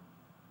you.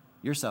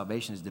 Your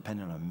salvation is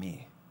dependent on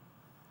me.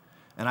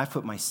 And I've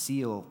put my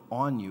seal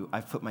on you.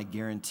 I've put my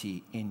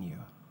guarantee in you.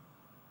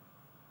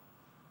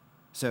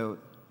 So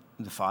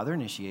the Father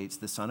initiates,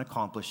 the Son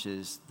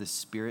accomplishes, the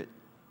Spirit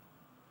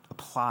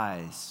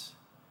applies.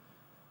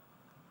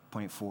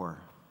 Point 4,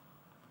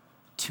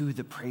 to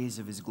the praise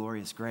of his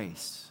glorious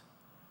grace.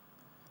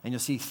 And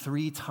you'll see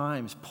 3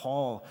 times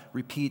Paul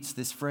repeats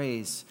this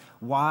phrase.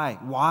 Why?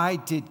 Why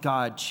did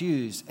God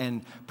choose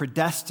and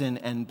predestine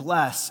and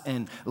bless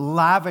and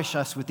lavish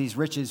us with these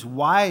riches?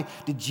 Why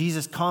did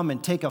Jesus come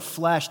and take a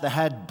flesh that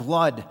had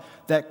blood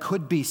that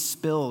could be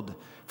spilled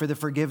for the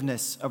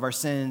forgiveness of our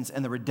sins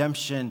and the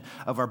redemption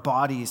of our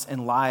bodies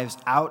and lives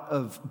out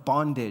of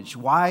bondage?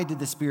 Why did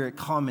the Spirit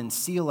come and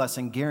seal us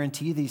and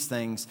guarantee these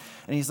things?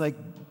 And he's like,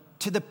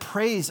 to the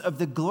praise of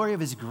the glory of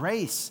his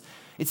grace.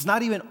 It's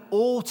not even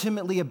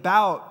ultimately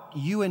about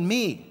you and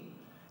me.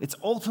 It's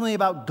ultimately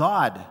about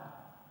God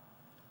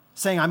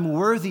saying, I'm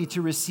worthy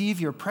to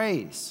receive your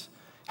praise.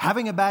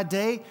 Having a bad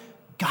day,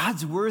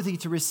 God's worthy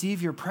to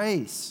receive your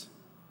praise.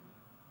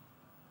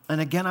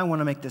 And again, I want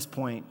to make this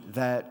point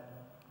that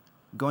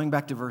going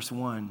back to verse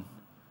 1,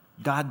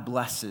 God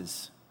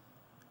blesses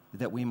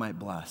that we might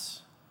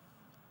bless.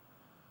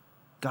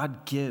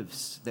 God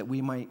gives that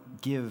we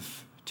might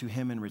give to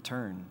him in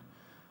return.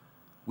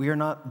 We are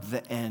not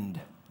the end,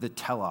 the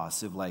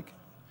telos of like,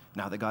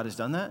 now that God has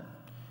done that,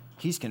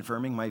 he's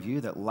confirming my view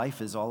that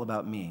life is all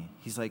about me.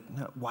 He's like,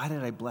 no, why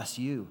did I bless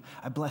you?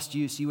 I blessed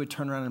you so you would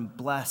turn around and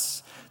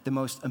bless the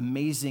most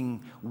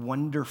amazing,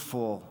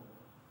 wonderful,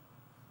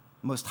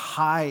 most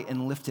high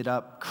and lifted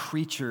up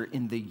creature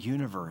in the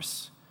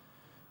universe,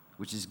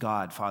 which is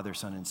God, Father,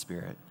 Son, and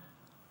Spirit.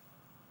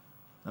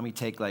 Let me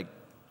take like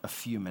a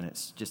few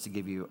minutes just to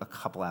give you a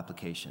couple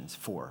applications.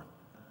 4.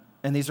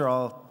 And these are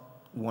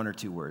all 1 or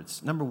 2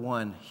 words. Number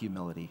 1,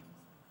 humility.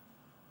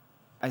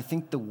 I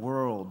think the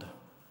world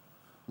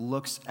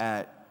looks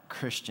at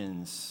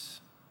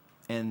Christians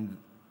and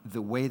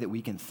the way that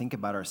we can think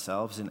about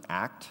ourselves and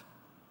act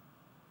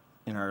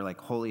in our like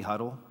holy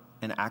huddle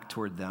and act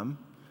toward them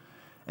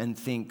and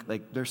think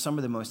like they're some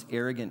of the most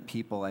arrogant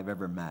people I've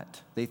ever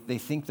met. They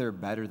think they're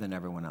better than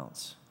everyone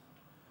else.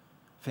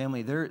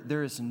 Family,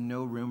 there is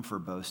no room for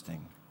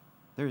boasting.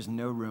 There is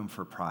no room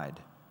for pride.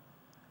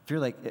 If you're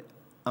like,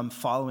 I'm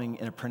following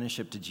an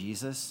apprenticeship to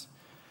Jesus,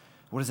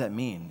 what does that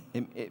mean?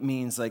 It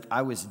means like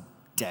I was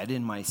dead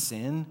in my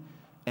sin,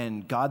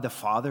 and God the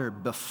Father,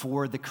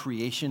 before the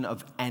creation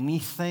of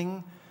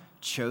anything,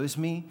 chose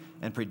me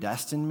and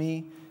predestined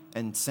me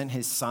and sent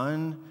his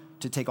Son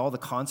to take all the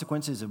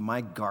consequences of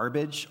my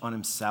garbage on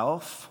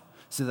himself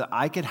so that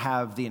I could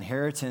have the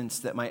inheritance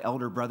that my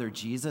elder brother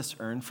Jesus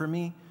earned for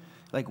me.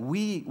 Like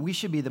we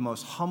should be the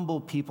most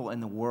humble people in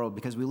the world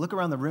because we look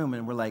around the room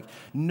and we're like,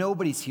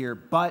 nobody's here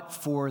but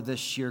for the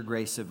sheer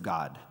grace of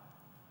God.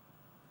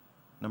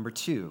 Number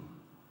 2,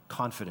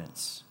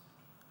 confidence.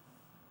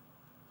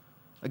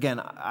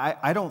 Again,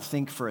 I don't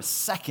think for a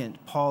second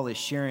Paul is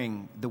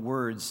sharing the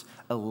words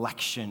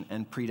election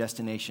and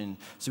predestination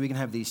so we can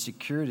have these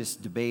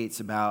securitist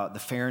debates about the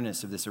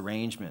fairness of this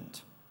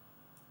arrangement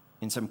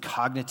in some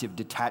cognitive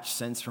detached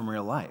sense from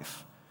real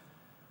life.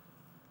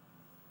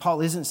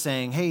 Paul isn't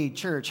saying, hey,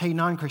 church, hey,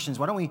 non-Christians,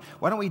 why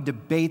don't we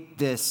debate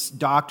this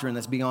doctrine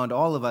that's beyond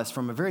all of us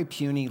from a very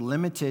puny,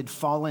 limited,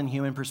 fallen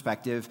human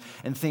perspective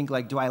and think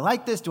like, do I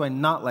like this? Do I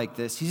not like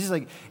this? He's just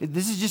like,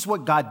 this is just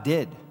what God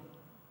did.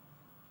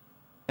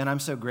 And I'm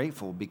so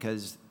grateful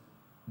because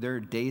there are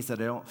days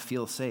that I don't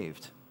feel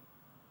saved.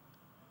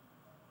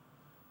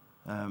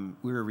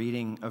 We were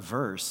reading a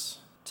verse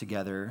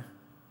together.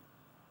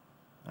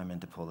 I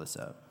meant to pull this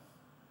up.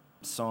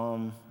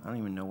 Psalm, I don't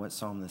even know what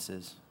psalm this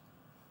is.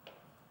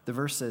 The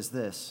verse says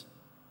this,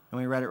 and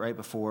we read it right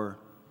before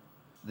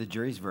the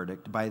jury's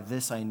verdict. By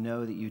this I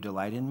know that you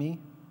delight in me.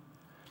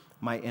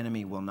 My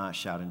enemy will not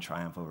shout in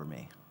triumph over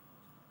me.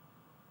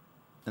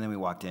 And then we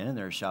walked in, and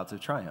there are shouts of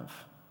triumph.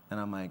 And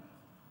I'm like,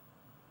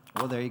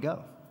 well, there you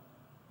go.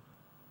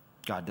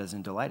 God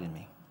doesn't delight in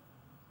me.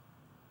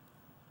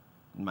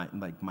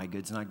 My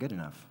good's not good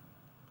enough.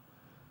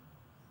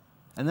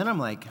 And then I'm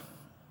like,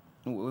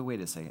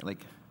 wait a second.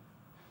 Like,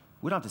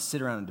 we don't have to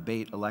sit around and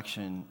debate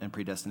election and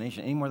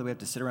predestination any more than we have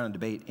to sit around and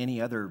debate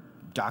any other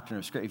doctrine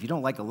of Scripture. If you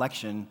don't like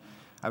election,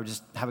 I would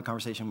just have a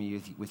conversation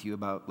with you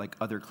about like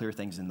other clear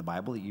things in the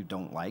Bible that you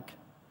don't like.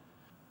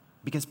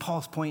 Because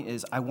Paul's point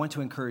is, I want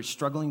to encourage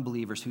struggling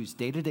believers whose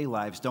day-to-day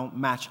lives don't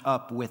match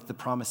up with the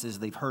promises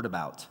they've heard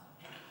about.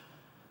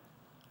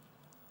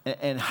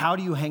 And how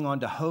do you hang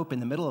on to hope in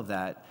the middle of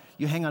that?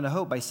 You hang on to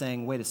hope by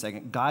saying, wait a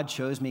second, God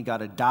chose me,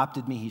 God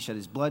adopted me, he shed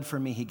his blood for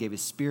me, he gave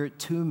his Spirit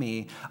to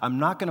me. I'm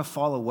not going to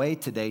fall away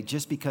today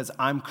just because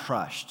I'm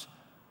crushed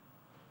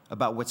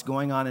about what's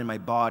going on in my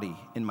body,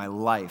 in my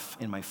life,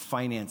 in my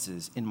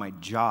finances, in my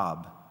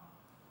job.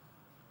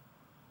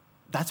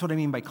 That's what I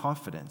mean by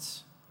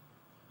confidence.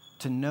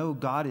 To know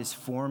God is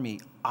for me,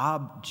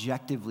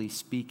 objectively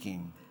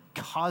speaking,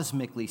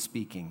 cosmically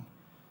speaking,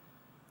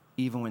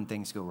 even when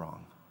things go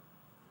wrong.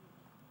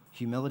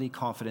 Humility,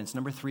 confidence.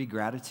 Number 3,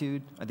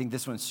 gratitude. I think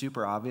this one's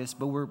super obvious,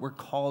 but we're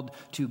called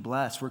to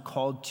bless. We're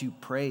called to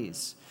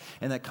praise.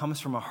 And that comes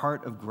from a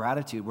heart of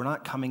gratitude. We're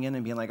not coming in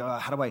and being like, oh,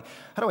 how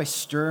do I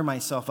stir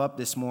myself up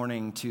this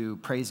morning to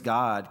praise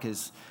God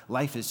because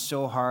life is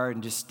so hard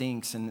and just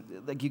stinks.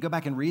 And like you go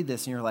back and read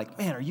this and you're like,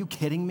 man, are you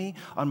kidding me?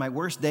 On my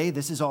worst day,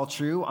 this is all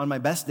true. On my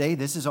best day,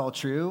 this is all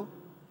true.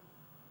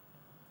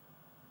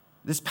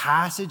 This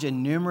passage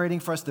enumerating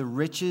for us the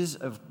riches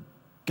of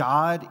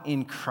God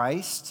in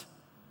Christ.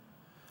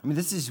 I mean,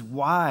 this is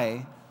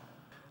why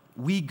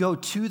we go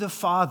to the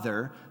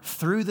Father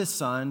through the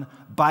Son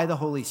by the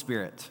Holy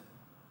Spirit.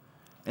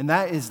 And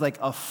that is like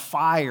a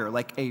fire,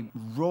 like a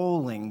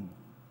rolling,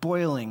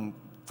 boiling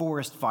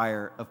forest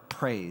fire of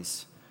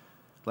praise.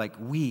 Like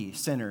we,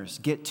 sinners,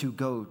 get to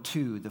go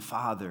to the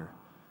Father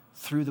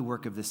through the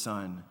work of the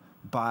Son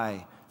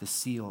by the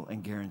seal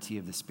and guarantee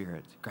of the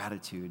Spirit.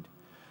 Gratitude.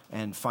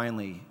 And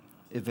finally,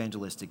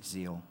 evangelistic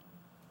zeal.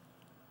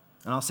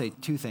 And I'll say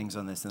 2 things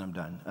on this and I'm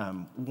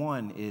done.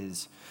 One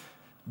is,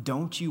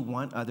 don't you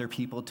want other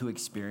people to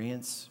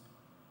experience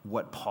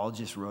what Paul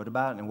just wrote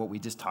about and what we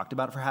just talked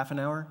about for half an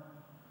hour?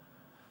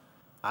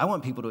 I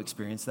want people to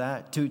experience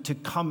that, to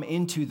come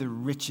into the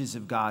riches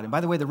of God. And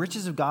by the way, the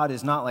riches of God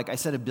is not like, I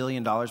said $1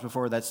 billion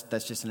before, that's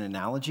just an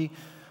analogy.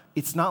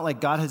 It's not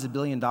like God has $1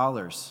 billion.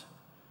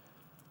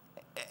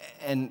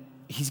 And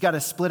he's got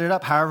to split it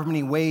up however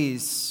many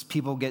ways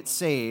people get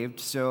saved.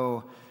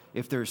 So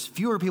if there's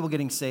fewer people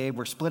getting saved,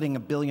 we're splitting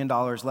 $1 billion.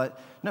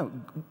 No,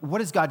 what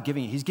is God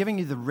giving you? He's giving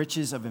you the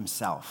riches of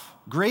himself.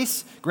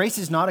 Grace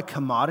is not a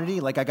commodity.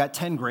 Like I got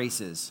 10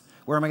 graces.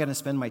 Where am I going to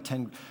spend my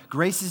 10?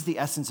 Grace is the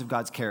essence of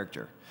God's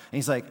character. And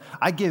he's like,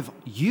 I give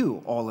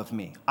you all of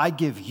me. I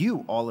give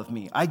you all of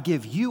me. I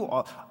give you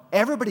all.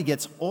 Everybody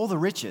gets all the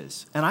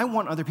riches, and I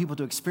want other people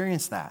to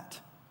experience that.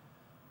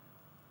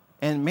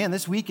 And man,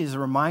 this week is a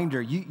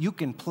reminder, you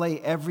can play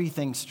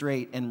everything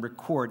straight and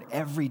record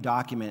every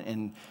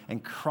document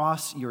and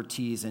cross your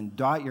T's and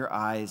dot your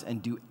I's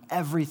and do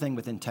everything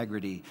with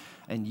integrity,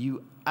 and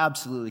you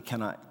absolutely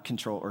cannot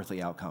control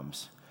earthly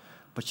outcomes.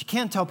 But you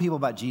can tell people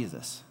about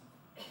Jesus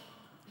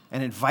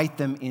and invite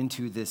them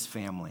into this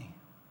family.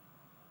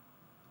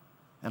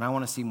 And I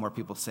want to see more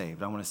people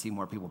saved. I want to see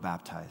more people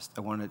baptized.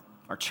 I want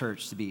our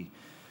church to be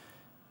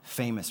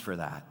famous for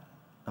that,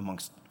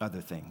 amongst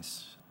other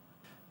things.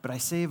 But I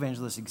say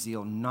evangelistic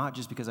zeal not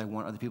just because I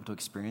want other people to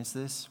experience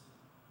this.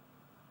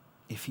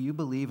 If you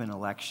believe in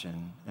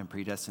election and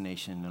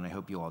predestination, and I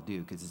hope you all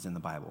do because it's in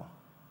the Bible,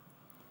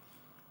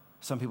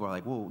 some people are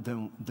like, well,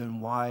 then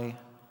why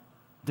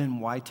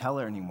tell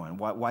anyone?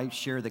 Why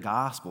share the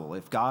gospel?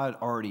 If God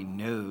already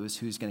knows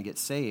who's going to get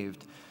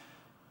saved,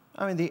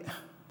 I mean,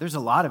 there's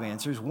a lot of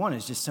answers. One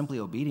is just simply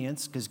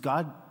obedience, because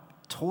God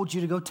told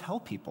you to go tell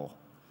people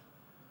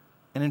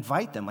and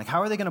invite them. Like,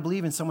 how are they going to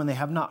believe in someone they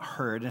have not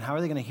heard, and how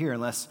are they going to hear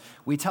unless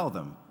we tell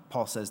them?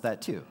 Paul says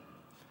that too.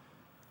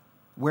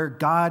 Where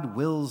God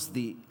wills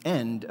the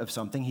end of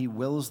something, he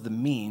wills the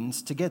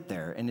means to get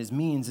there, and his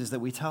means is that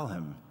we tell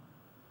him.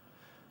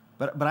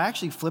 But I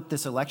actually flipped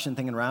this election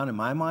thing around in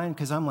my mind,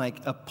 because I'm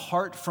like,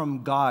 apart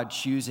from God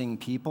choosing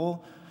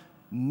people,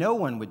 no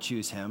one would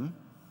choose him.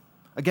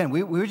 Again,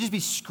 we would just be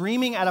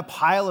screaming at a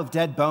pile of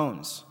dead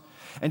bones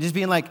and just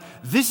being like,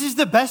 this is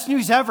the best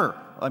news ever.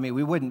 I mean,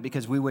 we wouldn't,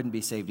 because we wouldn't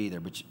be saved either,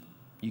 but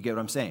you get what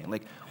I'm saying.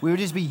 Like, we would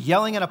just be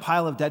yelling at a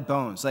pile of dead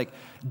bones. Like,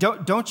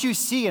 don't you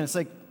see? And it's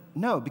like,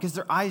 no, because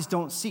their eyes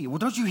don't see. Well,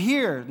 don't you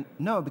hear?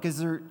 No, because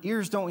their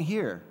ears don't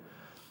hear.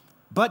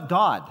 But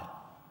God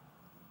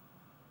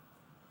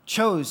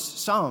chose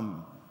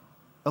some,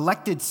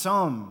 elected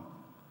some,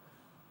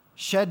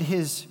 shed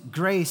his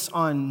grace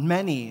on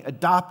many,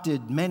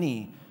 adopted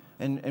many,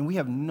 and we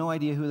have no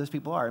idea who those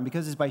people are. And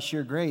because it's by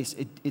sheer grace,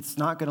 it's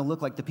not going to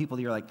look like the people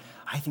that you're like,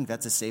 I think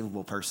that's a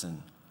savable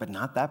person, but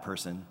not that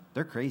person.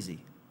 They're crazy,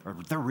 or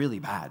they're really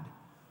bad.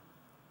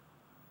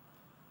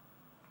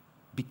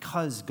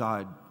 Because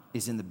God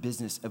is in the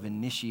business of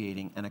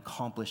initiating and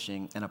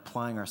accomplishing and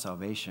applying our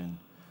salvation,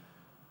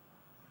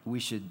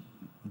 we should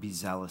be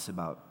zealous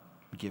about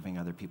giving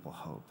other people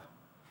hope.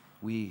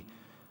 We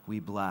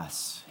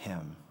bless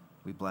him.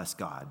 We bless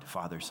God,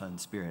 Father, Son,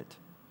 Spirit,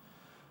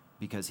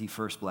 because he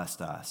first blessed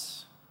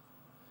us,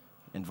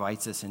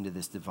 invites us into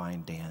this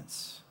divine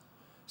dance.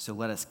 So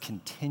let us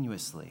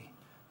continuously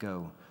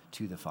go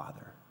to the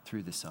Father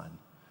through the Son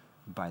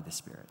by the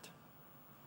Spirit.